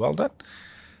proud of you. Well done.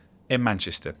 In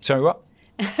Manchester. Sorry, what?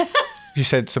 You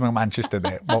said something Manchester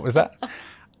there. What was that?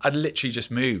 I'd literally just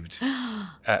moved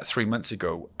 3 months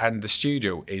ago, and the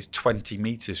studio is 20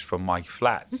 metres from my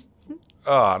flat.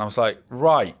 Oh, and I was like,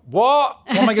 right, what?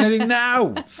 What am I going to do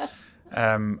now?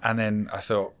 And then I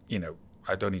thought,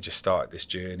 I'd only just started this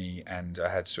journey, and I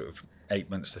had sort of 8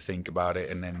 months to think about it,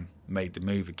 and then made the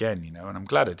move again, and I'm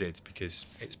glad I did, because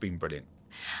it's been brilliant.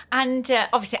 And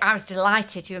obviously, I was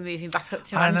delighted you were moving back up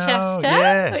to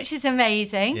Manchester, which is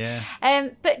amazing. Yeah.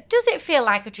 But does it feel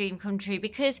like a dream come true?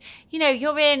 Because,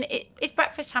 you're in, it's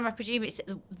breakfast time, I presume it's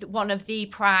one of the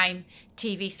prime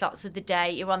TV slots of the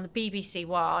day. You're on the BBC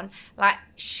One. Like,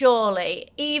 surely,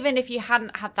 even if you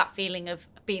hadn't had that feeling of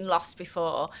being lost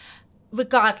before,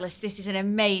 regardless, this is an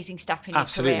amazing step in your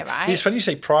career, right? It's funny you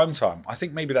say prime time. I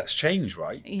think maybe that's changed,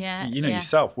 right? Yeah.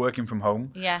 Yourself, working from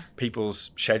home. Yeah.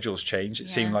 People's schedules change. It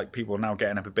seemed like people are now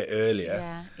getting up a bit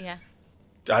earlier. Yeah.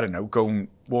 I don't know, going,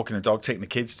 walking the dog, taking the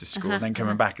kids to school, and then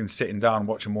coming back and sitting down,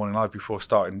 watching Morning Live before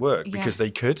starting work because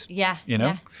they could. Yeah.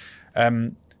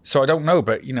 So I don't know,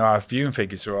 but, our viewing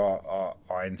figures are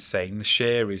insane. The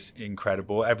share is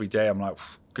incredible. Every day I'm like,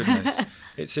 goodness.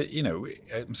 It's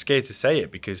I'm scared to say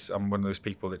it because I'm one of those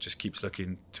people that just keeps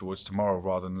looking towards tomorrow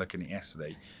rather than looking at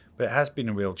yesterday. But it has been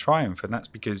a real triumph, and that's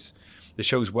because the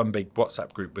show's one big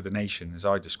WhatsApp group with the nation, as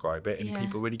I describe it, and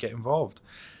people really get involved.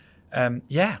 Oh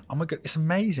my God, it's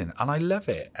amazing, and I love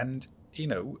it. And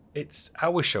it's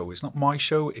our show. It's not my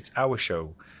show. It's our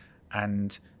show,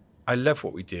 and I love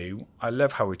what we do. I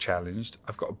love how we're challenged.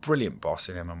 I've got a brilliant boss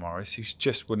in Emma Morris, who's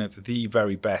just one of the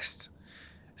very best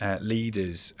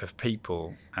leaders of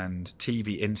people and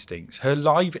TV instincts. Her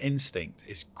live instinct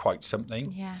is quite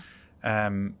something. Yeah.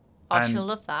 She'll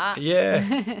love that.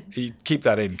 Yeah. You keep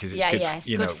that in because it's good. Yeah, it's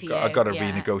good for you. I've got to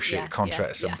renegotiate a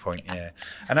contract at some point. Yeah.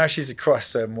 And now she's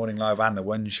across Morning Live and The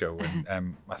One Show,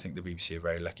 and I think the BBC are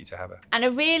very lucky to have her. And I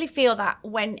really feel that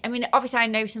obviously I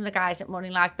know some of the guys at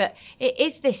Morning Live, but it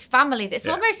is this family that's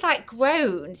almost like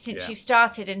grown since you've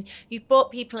started, and you've brought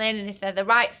people in, and if they're the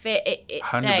right fit, it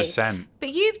 100%. stays. But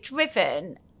you've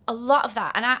driven a lot of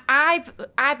that, and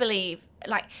I believe,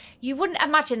 like, you wouldn't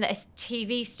imagine that a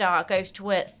TV star goes to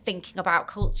work thinking about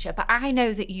culture, but I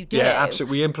know that you do. Yeah,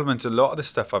 absolutely. We implement a lot of the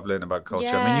stuff I've learned about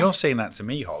culture. I mean, you're saying that to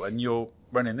me, Hol, and you're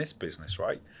running this business,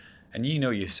 right? And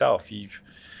yourself, you've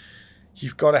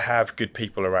got to have good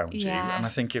people around you. And I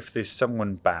think if there's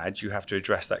someone bad, you have to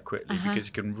address that quickly because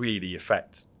it can really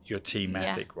affect your team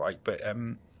ethic, right? But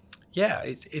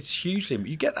it's hugely.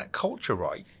 You get that culture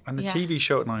right, and the TV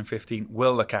show at 9:15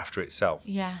 will look after itself.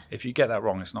 Yeah. If you get that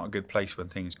wrong, it's not a good place when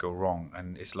things go wrong,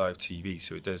 and it's live TV,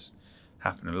 so it does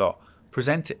happen a lot.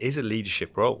 Presenter is a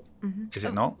leadership role, is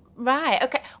it not? Right.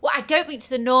 Okay. Well, I don't think to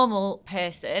the normal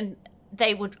person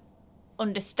they would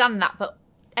understand that, but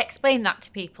explain that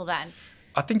to people then.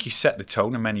 I think you set the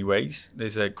tone in many ways.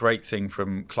 There's a great thing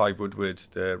from Clive Woodward's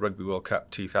the Rugby World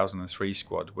Cup 2003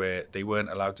 squad where they weren't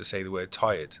allowed to say the word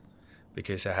tired,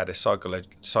 because it had a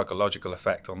psychological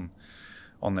effect on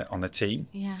the team.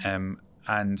 Yeah.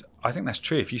 And I think that's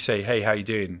true. If you say, hey, how you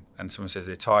doing? And someone says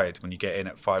they're tired when you get in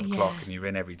at 5 o'clock and you're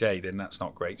in every day, then that's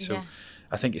not great. So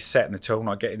I think it's setting the tone.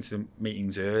 I get into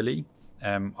meetings early.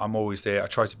 I'm always there. I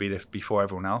try to be there before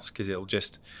everyone else because it'll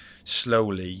just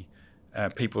slowly,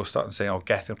 people will start to say, oh,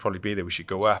 Gethin will probably be there. We should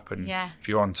go up. And if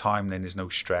you're on time, then there's no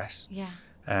stress. Yeah.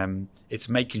 It's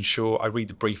making sure I read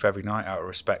the brief every night out of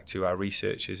respect to our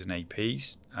researchers and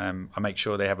APs. I make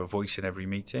sure they have a voice in every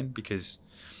meeting because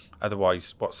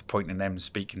otherwise, what's the point in them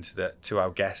speaking to our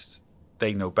guests?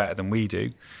 They know better than we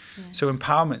do. Yeah. So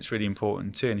empowerment's really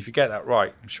important too. And if you get that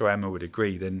right, I'm sure Emma would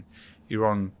agree, then you're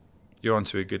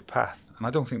onto a good path. And I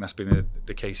don't think that's been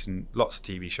the case in lots of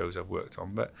TV shows I've worked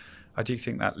on, but I do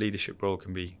think that leadership role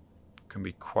can be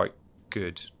quite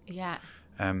good. Yeah.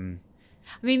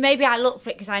 I mean, maybe I look for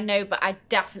it because I know, but I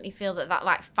definitely feel that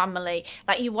like family,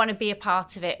 like you want to be a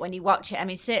part of it when you watch it. I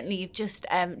mean, certainly you've just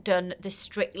done the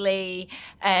Strictly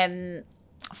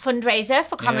fundraiser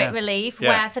for Comic Relief,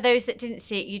 where for those that didn't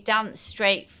see it, you danced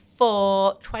straight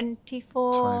for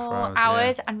 24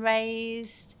 hours and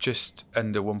raised just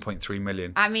under 1.3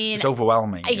 million. I mean, it's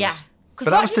overwhelming. But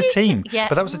that was the team. Yeah.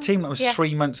 But that was the team. That was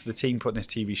 3 months of the team putting this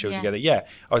TV show together. Yeah,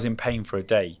 I was in pain for a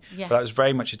day. Yeah. But that was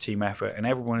very much a team effort. And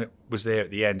everyone was there at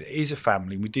the end. It is a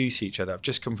family. We do see each other. I've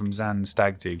just come from Zan's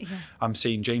stag do. Yeah. I'm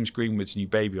seeing James Greenwood's new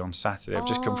baby on Saturday. I've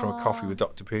just come from a coffee with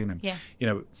Dr. Poonham. Yeah.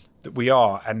 that we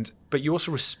are, but you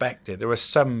also respect it. There are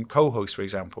some co-hosts, for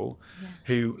example,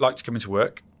 who like to come into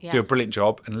work, do a brilliant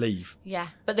job and leave. Yeah,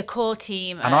 but the core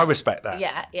team... And I respect that.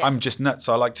 Yeah. I'm just nuts.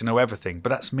 I like to know everything. But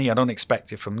that's me. I don't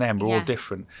expect it from them. We're all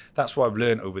different. That's what I've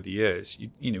learned over the years.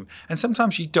 You know, and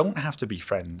sometimes you don't have to be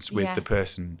friends with the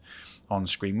person on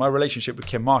screen. My relationship with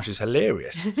Kim Marsh is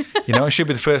hilarious. You know, I should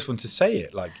be the first one to say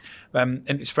it. Like, and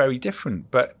it's very different.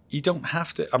 But you don't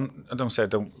have to... I don't say I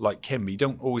don't like Kim, but you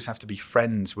don't always have to be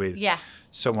friends with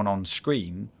someone on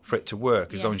screen for it to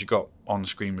work, as long as you've got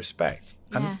on-screen respect.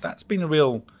 And that's been a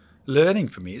real learning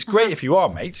for me. It's great if you are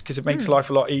mates, because it makes life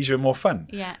a lot easier and more fun.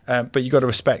 Yeah. But you got to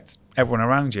respect everyone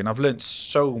around you. And I've learned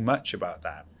so much about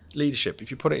that. Leadership,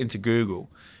 if you put it into Google,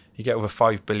 you get over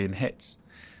 5 billion hits.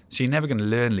 So you're never going to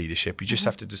learn leadership. You just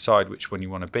have to decide which one you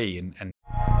want to be. And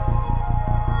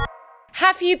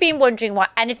have you been wondering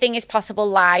what Anything is Possible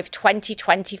Live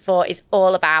 2024 is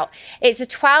all about? It's a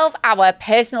 12-hour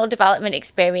personal development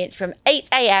experience from 8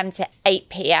 a.m. to 8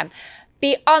 p.m.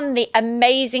 Beyond the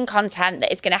amazing content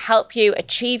that is going to help you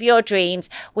achieve your dreams,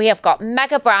 we have got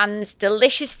mega brands,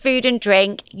 delicious food and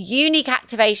drink, unique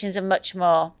activations, and much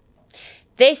more.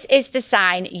 This is the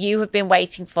sign you have been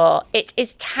waiting for. It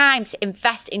is time to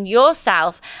invest in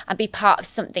yourself and be part of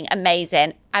something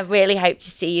amazing. I really hope to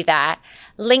see you there.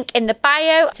 Link in the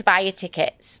bio to buy your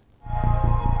tickets.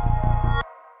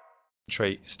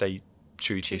 Stay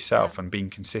true to yourself and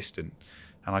being consistent.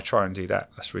 And I try and do that.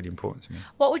 That's really important to me.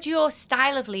 What would your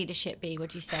style of leadership be,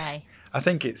 would you say? I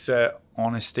think it's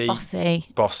honesty.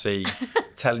 Bossy.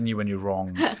 Telling you when you're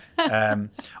wrong.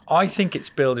 I think it's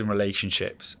building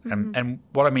relationships. And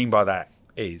what I mean by that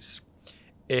is,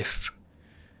 if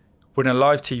we're in a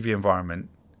live TV environment,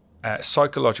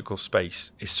 psychological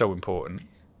space is so important.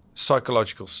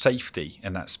 Psychological safety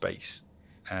in that space.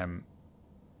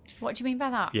 What do you mean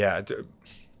by that? Yeah.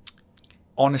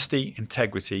 Honesty,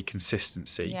 integrity,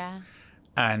 consistency,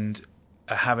 and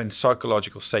having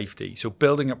psychological safety. So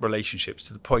building up relationships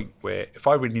to the point where if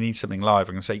I really need something live,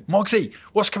 I'm going to say, Moxie,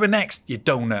 what's coming next? You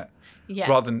donut. Yeah.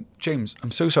 Rather than, James, I'm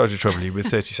so sorry to trouble you with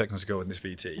 30 seconds ago in this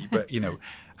VT, but, you know,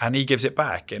 and he gives it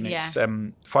back. And it's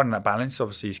finding that balance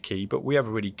obviously is key, but we have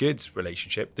a really good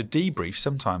relationship. The debriefs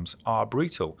sometimes are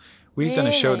brutal. We've done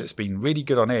a show that's been really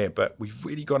good on air, but we've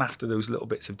really gone after those little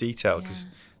bits of detail, because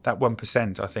that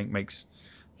 1% I think makes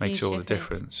all the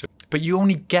difference. But you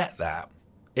only get that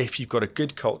if you've got a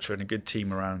good culture and a good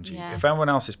team around you. If everyone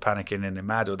else is panicking and they're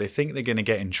mad, or they think they're going to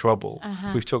get in trouble,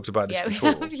 we've talked about this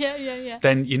before,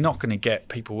 then you're not going to get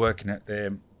people working at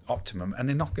their optimum, and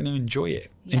they're not going to enjoy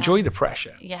it. Enjoy the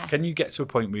pressure. Can you get to a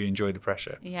point where you enjoy the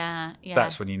pressure?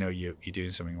 That's when you know you're doing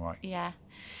something right.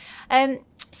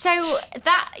 So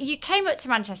that you came up to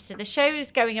Manchester, the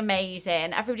show's going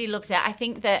amazing. Everybody loves it. I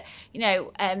think that, you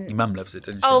know... your mum loves it,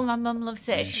 doesn't she? Oh, my mum loves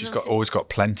it. Yeah, she's always got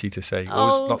plenty to say.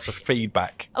 Always lots of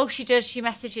feedback. Oh, she does. She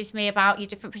messages me about your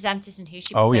different presenters and who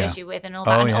she prefers you with and all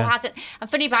that. And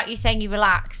funny about you saying you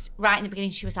relaxed. Right in the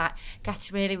beginning, she was like,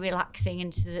 "Get really relaxing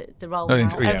into the role now."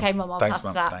 Okay, Mum, I'll pass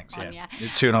that on.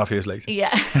 2.5 years later.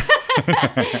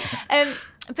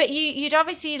 But you'd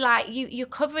obviously you're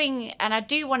covering, and I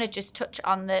do want to just touch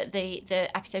on the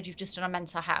episode you've just done on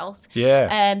mental health.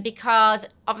 Because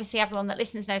obviously everyone that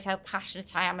listens knows how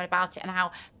passionate I am about it and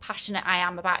how passionate I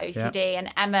am about OCD.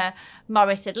 And Emma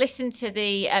Morris had listened to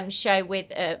the show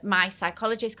with my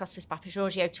psychologist, Costas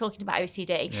Papageorgiou, talking about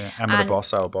OCD. Emma, the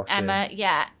boss, our boss. Emma,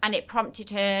 and it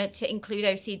prompted her to include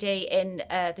OCD in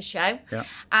the show.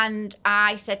 And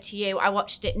I said to you, I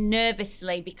watched it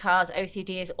nervously because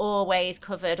OCD is always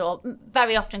covered, or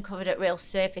very often covered at real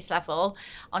surface level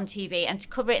on TV, and to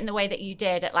cover it in the way that you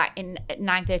did at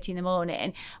 9:30 in the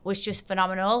morning was just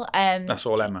phenomenal. That's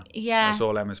all Emma. That's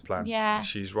all Emma's plan.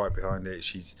 She's right behind it.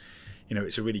 She's, you know,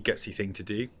 it's a really gutsy thing to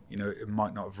do. You know, it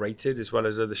might not have rated as well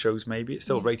as other shows maybe. It's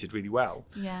still rated really well.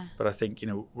 But I think, you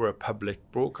know, we're a public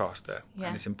broadcaster,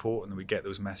 and it's important that we get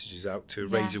those messages out to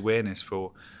raise awareness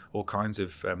for all kinds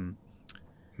of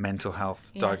mental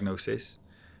health diagnosis.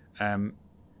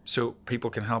 So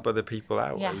people can help other people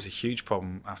out. It was a huge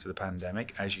problem after the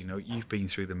pandemic. As you know, you've been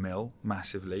through the mill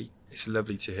massively. It's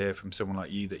lovely to hear from someone like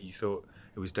you that you thought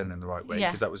it was done in the right way,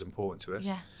 because that was important to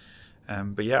us.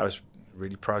 But I was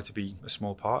really proud to be a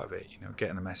small part of it, you know,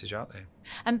 getting the message out there.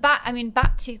 And back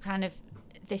to kind of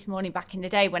this morning, back in the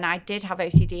day when I did have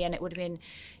OCD, and it would have been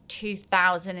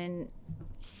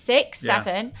 2006,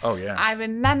 7. Oh, yeah. I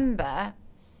remember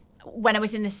when I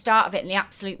was in the start of it and the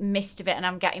absolute midst of it, and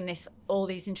I'm getting all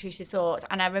these intrusive thoughts.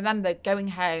 And I remember going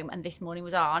home, and This Morning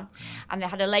was on, and they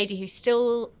had a lady who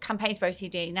still campaigns for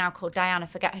OCD now, called Diana,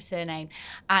 forget her surname,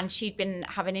 and she'd been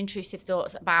having intrusive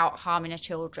thoughts about harming her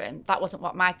children. That wasn't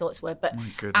what my thoughts were, but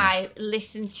I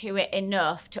listened to it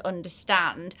enough to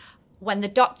understand when the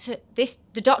doctor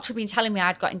had been telling me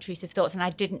I'd got intrusive thoughts, and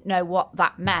I didn't know what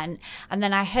that meant. And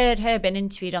then I heard her being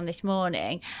interviewed on This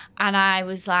Morning, and I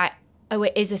was like, oh,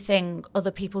 it is a thing.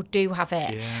 Other people do have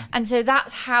it. Yeah. And so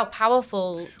that's how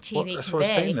powerful TV that's can what be. I was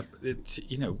saying. It's,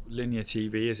 linear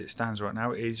TV as it stands right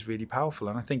now is really powerful.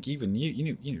 And I think even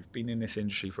you've been in this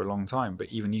industry for a long time, but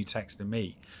even you texting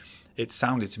me, it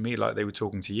sounded to me like they were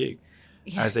talking to you,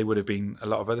 as they would have been a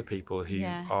lot of other people who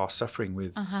are suffering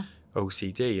with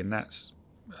OCD. And that's,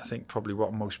 I think, probably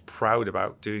what I'm most proud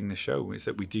about doing the show, is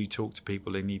that we do talk to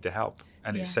people who need the help.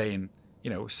 And it's saying,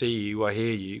 see you, I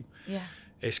hear you. Yeah.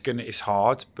 It's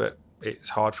hard, but it's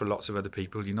hard for lots of other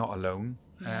people. You're not alone.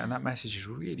 And that message is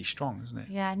really strong, isn't it?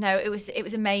 Yeah, no, it was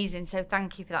amazing. So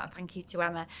thank you for that. Thank you to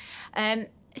Emma.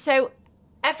 So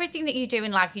everything that you do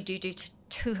in life, you do to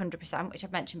 200%, which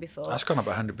I've mentioned before. That's gone up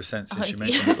 100% since you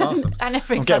mentioned it last time.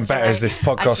 I'm getting better as this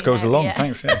podcast goes along. Yeah.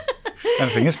 Thanks. Yeah.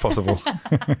 Anything is possible.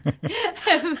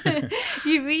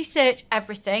 You research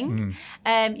everything.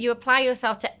 You apply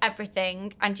yourself to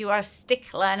everything, and you are a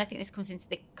stickler, and I think this comes into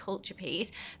the culture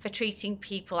piece, for treating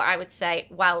people, I would say,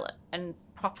 well and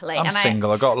properly. I'm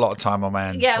single. I've got a lot of time on my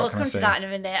hands. Yeah, we'll come to that in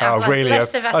a minute. Oh, really? I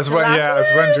was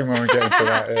wondering when we get into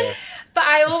that. Yeah. But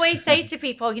I always say to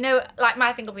people, like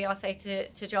my thing will be, I'll say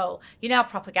to Joel, how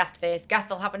proper Geth is. Geth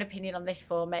will have an opinion on this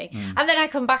for me. And then I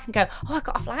come back and go, I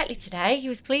got off lightly today. He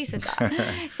was pleased with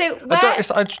that.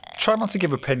 So I try not to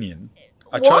give opinion.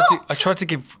 I try to ask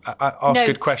notes.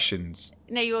 Good questions.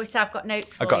 No, you always say, I've got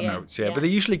notes for you. I've got notes, yeah, but they're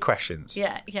usually questions.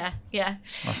 Yeah.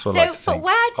 That's what I like to think. But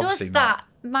where Obviously does that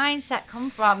mindset come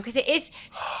from? Because it is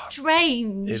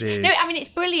strange. It is. No, I mean, it's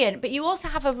brilliant, but you also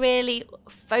have a really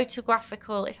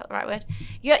photographical, is that the right word?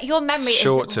 Your memory is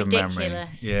ridiculous. Memory.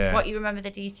 Yeah. What you remember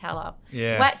the detail of.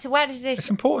 Yeah. Where does this... It's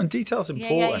important. Detail's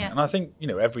important. Yeah. And I think,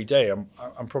 every day I'm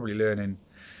probably learning,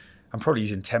 I'm probably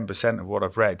using 10% of what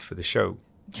I've read for the show.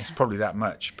 It's probably that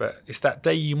much, but it's that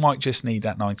day you might just need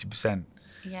that 90%.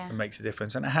 Yeah. That makes a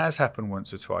difference. And it has happened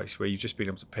once or twice where you've just been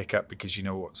able to pick up because you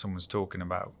know what someone's talking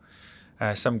about.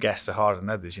 Some guests are harder than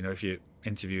others. If you're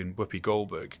interviewing Whoopi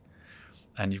Goldberg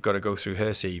and you've got to go through her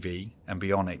CV and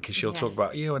be on it, because she'll talk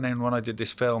about, and then when I did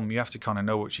this film, you have to kind of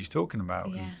know what she's talking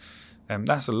about. Yeah. And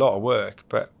that's a lot of work,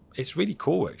 but it's really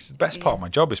cool work. It's the best part of my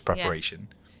job is preparation.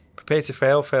 Yeah. Prepare to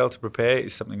fail to prepare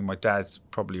is something my dad's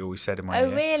probably always said in my ear.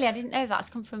 Oh, really? I didn't know that's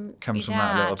come from Comes from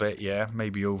that a little bit, yeah.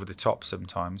 Maybe over the top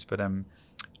sometimes. But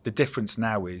the difference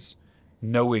now is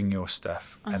knowing your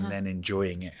stuff and then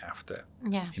enjoying it after.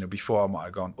 Yeah. Before I might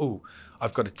have gone,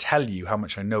 I've got to tell you how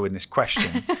much I know in this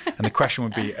question. And the question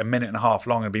would be a minute and a half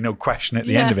long and there'd be no question at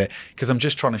the end of it, because I'm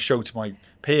just trying to show to my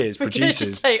peers,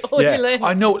 producers.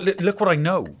 I know, look what I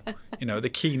know. The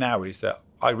key now is that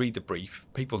I read the brief.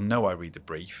 People know I read the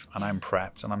brief, and I'm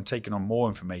prepped, and I'm taking on more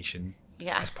information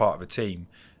as part of a team.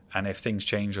 And if things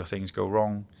change or things go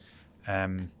wrong,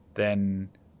 then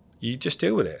you just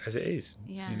deal with it as it is.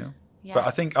 Yeah. Yeah. But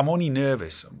I think I'm only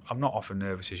nervous. I'm not often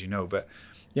nervous, as you know. But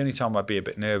the only time I'd be a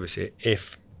bit nervous is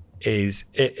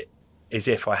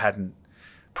if I hadn't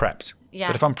prepped. Yeah.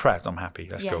 But if I'm prepped, I'm happy.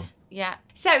 Let's go. Yeah.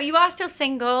 So you are still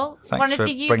single. Thanks one of for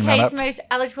the bringing that UK's up. most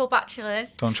eligible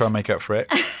bachelors. Don't try and make up for it.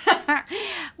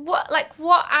 What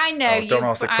I know. Oh, don't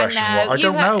ask the question. I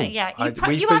don't know. Yeah.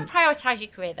 You have prioritised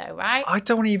your career though, right? I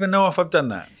don't even know if I've done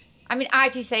that. I mean, I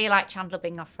do say you like Chandler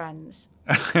Bing off Friends.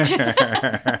 That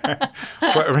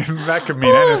could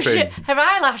mean anything. Shit. Her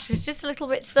eyelash was just a little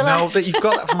bit to the left. No, but you've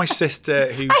got that from my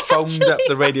sister who phoned up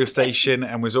the radio station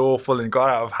and was awful and got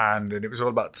out of hand, and it was all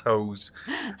about toes,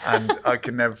 and I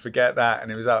can never forget that,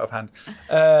 and it was out of hand.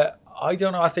 I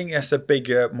don't know. I think that's a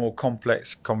bigger, more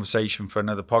complex conversation for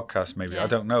another podcast, maybe. Yeah. I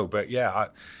don't know, but yeah,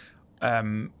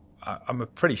 I'm a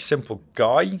pretty simple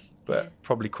guy, but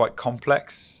probably quite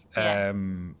complex. Yeah.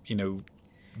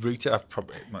 Rooted.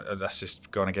 That's just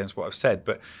going against what I've said,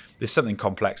 but there's something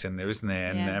complex in there, isn't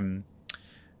there?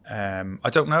 And I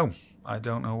don't know. I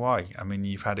don't know why. I mean,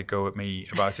 you've had a go at me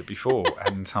about it before,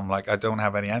 and I'm like, I don't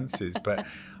have any answers, but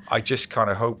I just kind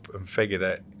of hope and figure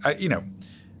that,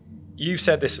 you've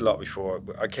said this a lot before.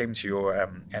 I came to your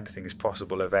Anything is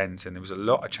Possible event, and there was a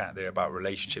lot of chat there about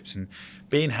relationships and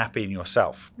being happy in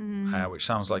yourself, which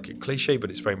sounds like a cliche, but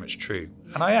it's very much true.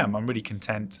 And I am. I'm really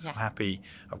content. Yeah. I'm happy.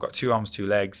 I've got 2 arms, 2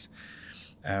 legs.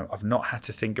 I've not had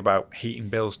to think about heating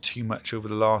bills too much over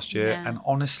the last year. Yeah. And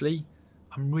honestly,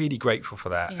 I'm really grateful for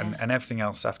that. Yeah. And everything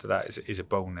else after that is a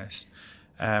bonus.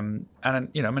 And I'm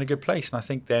in a good place. And I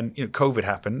think then, COVID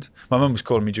happened. My mum was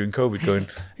calling me during COVID going,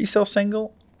 are you still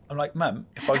single? I'm like, Mum,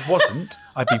 if I wasn't,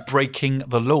 I'd be breaking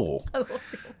the law.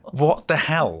 What the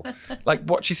hell? Like,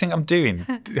 what do you think I'm doing?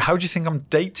 How do you think I'm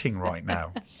dating right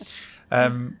now?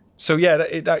 So yeah,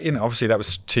 obviously that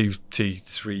was two,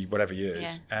 3, whatever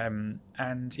years. Yeah.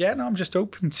 I'm just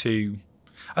open to,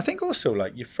 I think also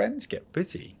like your friends get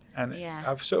busy. And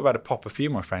I've sort of had to pop a few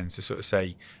of my friends to sort of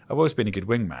say, I've always been a good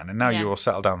wingman and now you're all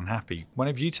settled down and happy. When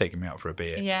have you taken me out for a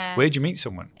beer? Yeah. Where'd you meet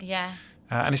someone? Yeah.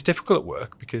 And it's difficult at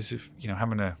work because of,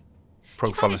 having a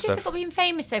profile and and stuff. stuff. Difficult being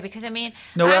famous though, because I mean,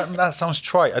 no, that sounds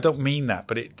trite. I don't mean that,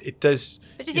 but it does.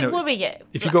 But does it worry you?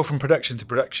 If you go from production to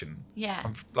production, yeah,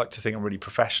 I like to think I'm really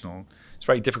professional. It's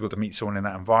very difficult to meet someone in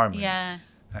that environment. Yeah.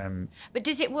 But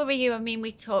does it worry you? I mean,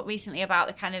 we talked recently about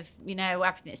the kind of,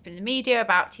 everything that's been in the media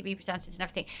about TV presenters and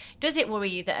everything. Does it worry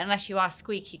you that unless you are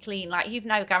squeaky clean, like you've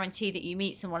no guarantee that you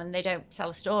meet someone and they don't sell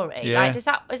a story? Yeah. Like, has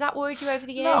that worried you over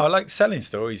the years? No, I like selling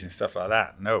stories and stuff like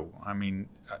that. No, I mean,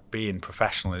 being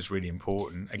professional is really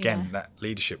important. Again, that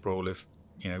leadership role of,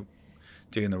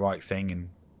 doing the right thing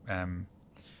and,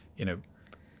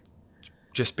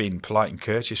 just being polite and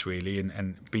courteous really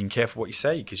and being careful what you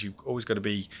say because you've always got to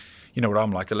be, what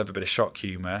I'm like, I love a bit of shock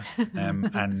humour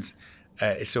and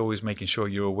it's always making sure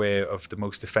you're aware of the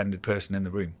most offended person in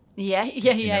the room. Yeah.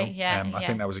 I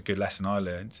think that was a good lesson I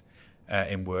learned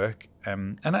in work.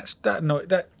 And that's that. No,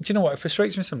 that do you know what? It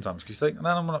frustrates me sometimes because you think,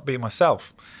 I'm not being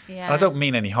myself. Yeah. And I don't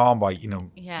mean any harm by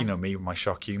me with my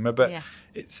shock humour, but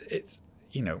it's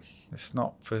it's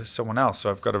not for someone else.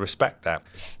 So I've got to respect that.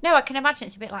 No, I can imagine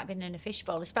it's a bit like being in a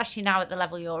fishbowl, especially now at the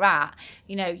level you're at.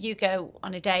 You go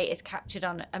on a date, it's captured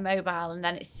on a mobile, and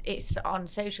then it's on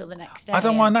social the next day. I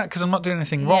don't mind that because I'm not doing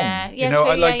anything wrong.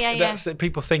 That's that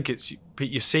people think it's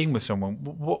you're seen with someone.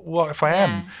 What if I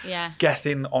am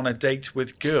getting on a date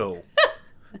with girl?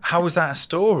 How is that a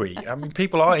story? I mean,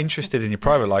 people are interested in your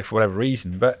private life for whatever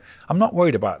reason, but I'm not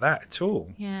worried about that at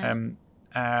all. Yeah.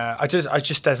 I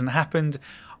just hasn't happened.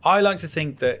 I like to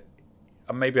think that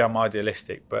maybe I'm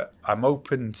idealistic, but I'm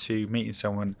open to meeting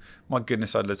someone. My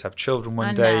goodness, I'd love to have children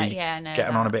one day.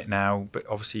 Getting on a bit now, but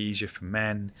obviously easier for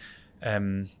men.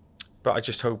 But I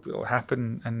just hope it'll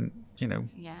happen. And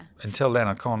until then,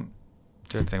 I can't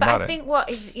do anything about it. I think what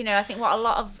a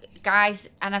lot of guys,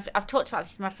 and I've talked about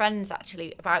this to my friends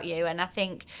actually about you, and I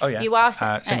think you are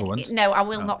single ones. No, I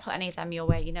will not put any of them your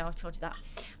way. I told you that.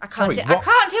 I can't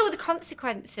deal with the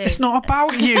consequences. It's not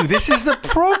about you. This is the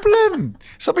problem.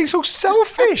 Stop being so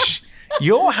selfish.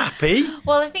 You're happy.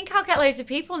 Well, I think I'll get loads of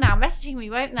people now messaging me,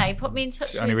 won't they? Put me in touch.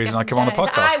 It's the only reason I come on the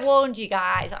podcast. I warned you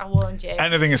guys. I warned you.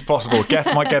 Anything is possible.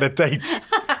 Geth might get a date.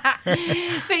 But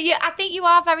I think you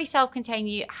are very self-contained.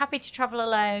 You're happy to travel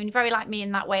alone. You're very like me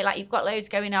in that way. Like you've got loads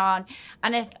going on.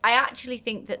 And I actually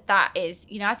think that is,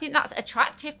 I think that's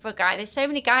attractive for a guy. There's so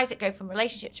many guys that go from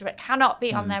relationship to cannot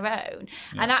be on their own.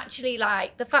 Yeah. And actually,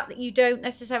 like the fact that you don't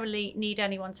necessarily need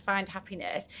anyone to find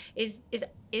happiness is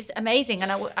amazing.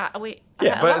 And but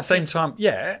at the same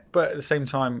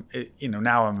time,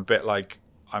 now I'm a bit like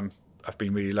I've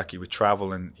been really lucky with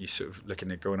travel, and you're sort of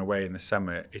looking at going away in the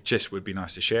summer. It just would be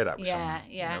nice to share that with someone.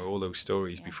 All those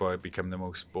stories before I become the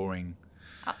most boring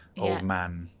old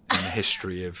man in the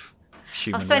history of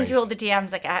human race. I'll send you all the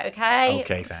DMs I get, okay?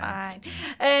 Okay, it's thanks.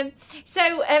 Fine.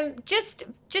 So just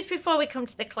before we come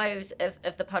to the close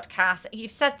of the podcast,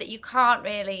 you've said that you can't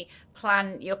really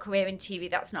plan your career in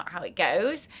TV. That's not how it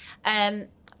goes.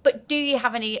 But do you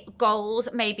have any goals?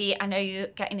 Maybe I know you're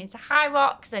getting into high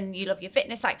rocks and you love your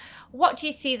fitness. Like, what do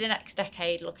you see the next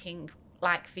decade looking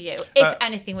like for you, if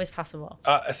anything was possible?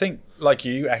 I think, like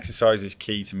you, exercise is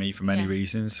key to me for many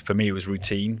reasons. For me, it was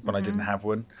routine when I didn't have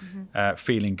one.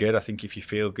 Feeling good. I think if you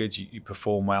feel good, you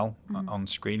perform well on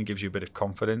screen. It gives you a bit of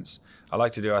confidence. I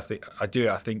like to do. I do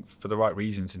it for the right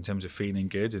reasons in terms of feeling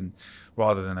good, and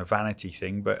rather than a vanity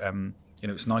thing. But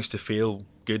it's nice to feel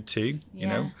good too.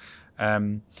 You're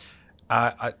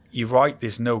right.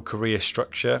 There's no career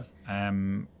structure.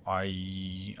 I'm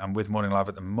with Morning Live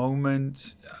at the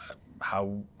moment.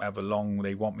 However long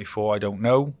they want me for, I don't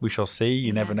know. We shall see.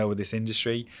 You never know with this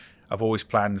industry. I've always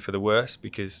planned for the worst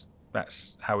because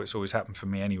that's how it's always happened for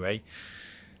me anyway.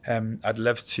 I'd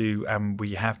love to.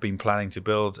 We have been planning to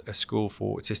build a school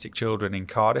for autistic children in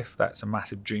Cardiff. That's a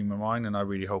massive dream of mine, and I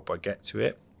really hope I get to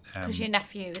it. Because your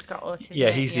nephew has got autism. Yeah,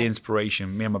 he's the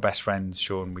inspiration. Me and my best friend,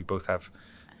 Sean, we both have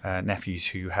nephews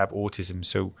who have autism,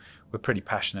 so we're pretty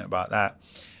passionate about that.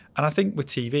 And I think with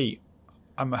TV,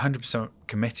 I'm 100%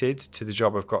 committed to the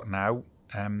job I've got now,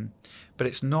 but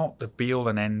it's not the be-all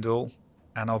and end-all,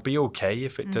 and I'll be okay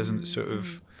if it doesn't sort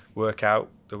of work out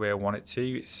the way I want it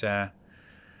to. It's I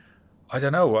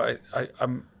don't know.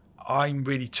 I'm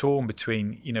really torn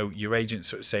between, you know, your agent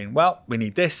sort of saying, well, we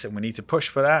need this and we need to push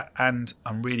for that, and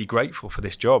I'm really grateful for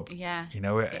this job. Yeah. You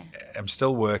know, I'm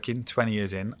still working 20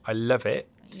 years in. I love it.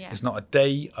 Yeah. There's not a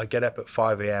day I get up at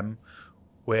 5 a.m.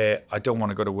 where I don't want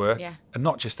to go to work. Yeah. And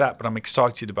not just that, but I'm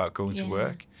excited about going to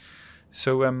work.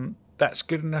 So that's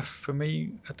good enough for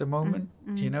me at the moment,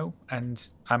 you know, and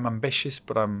I'm ambitious,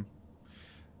 but I'm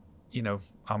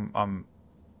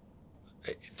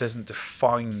it doesn't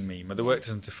define me. The work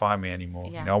doesn't define me anymore.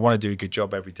 Yeah. You know, I want to do a good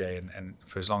job every day, and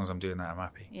for as long as I'm doing that, I'm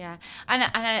happy. Yeah, and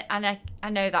I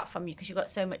know that from you, because you've got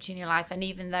so much in your life, and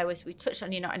even though, as we touched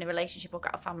on, you're not in a relationship or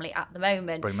got a family at the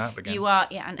moment. Bring that up again. You are,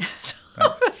 yeah, and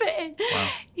wow.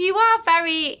 You are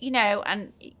very, you know,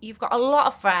 and you've got a lot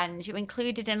of friends. You're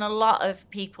included in a lot of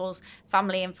people's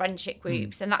family and friendship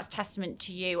groups, and that's testament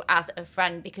to you as a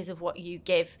friend because of what you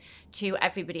give to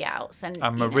everybody else. And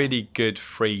I'm a really good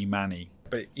free manny.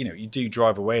 But, you know, you do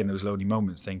drive away in those lonely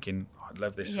moments thinking, oh, I'd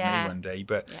love this for me one day.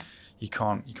 But you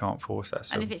can't force that.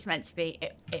 So. And if it's meant to be,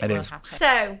 it will happen.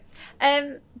 So,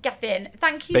 Gethin,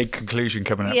 thank you. Big conclusion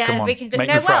coming up. Yeah, come on, make me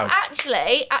proud.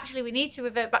 Actually, we need to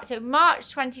revert back. So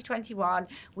March 2021,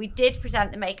 we did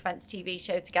present the Make Events TV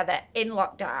show together in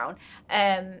lockdown.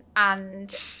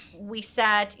 And you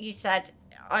said,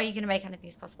 are you going to make Anything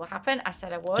Is Possible happen? I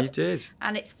said I would. You did.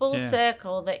 And it's full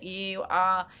circle that you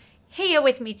are here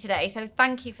with me today, so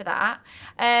thank you for that.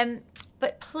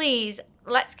 But please,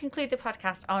 let's conclude the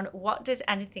podcast on what does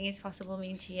Anything Is Possible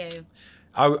mean to you?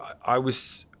 I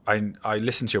listened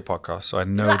to your podcast, so I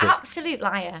know You're that absolute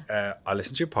liar. I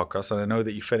listened to your podcast, and I know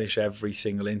that you finish every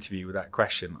single interview with that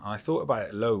question. And I thought about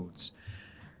it loads,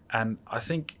 and I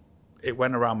think it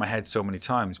went around my head so many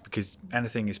times, because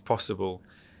anything is possible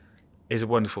is a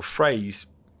wonderful phrase,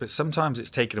 but sometimes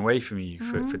it's taken away from you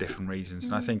for different reasons.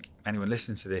 And I think anyone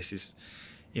listening to this is,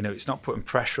 you know, it's not putting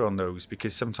pressure on those,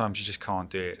 because sometimes you just can't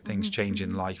do it. Things change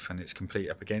in life and it's completely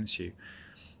up against you.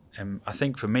 I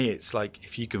think for me, it's like,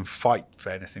 if you can fight for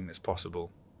anything that's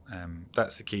possible,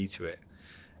 that's the key to it.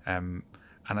 And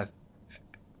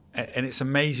it's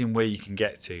amazing where you can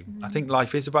get to. I think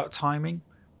life is about timing,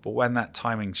 but when that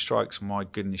timing strikes, my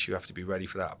goodness, you have to be ready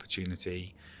for that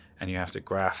opportunity, and you have to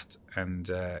graft, and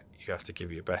you have to give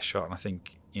it your best shot. And I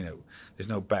think, you know, there's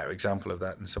no better example of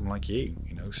that than someone like you,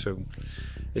 you know. So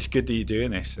it's good that you're doing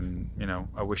this, and, you know,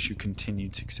 I wish you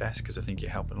continued success, because I think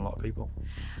you're helping a lot of people.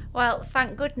 Well,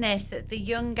 thank goodness that the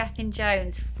young Gethin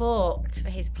Jones fought for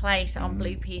his place on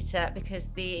Blue Peter, because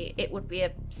it would be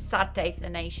a sad day for the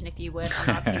nation if you weren't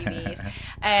on our TVs.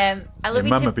 I love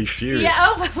your mum would be furious. Yeah,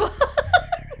 oh,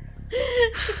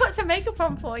 she puts her makeup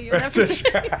on for you and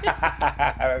everything.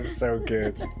 That's so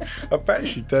good. I bet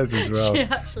she does as well. She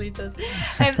actually does.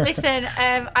 Listen,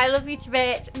 I love you to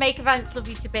bits. Make Events love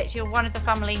you to bits. You're one of the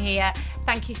family here.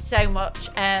 Thank you so much.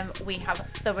 We have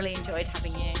thoroughly enjoyed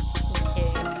having you.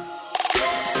 Thank you.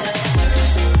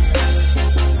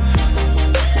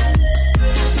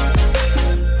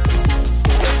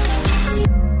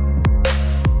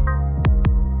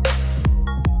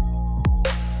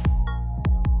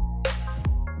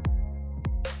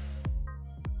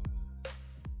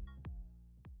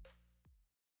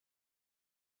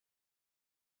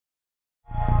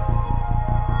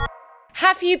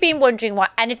 Have you been wondering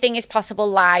what Anything Is Possible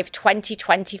Live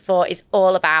 2024 is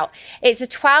all about? It's a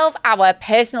 12-hour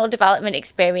personal development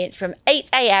experience from 8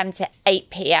 a.m. to 8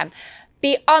 p.m.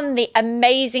 Beyond the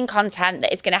amazing content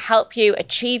that is going to help you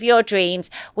achieve your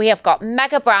dreams, we have got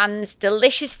mega brands,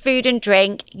 delicious food and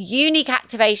drink, unique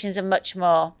activations, and much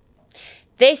more.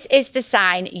 This is the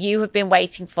sign you have been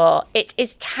waiting for. It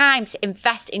is time to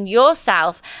invest in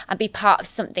yourself and be part of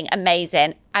something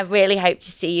amazing. I really hope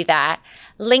to see you there.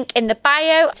 Link in the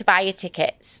bio to buy your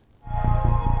tickets.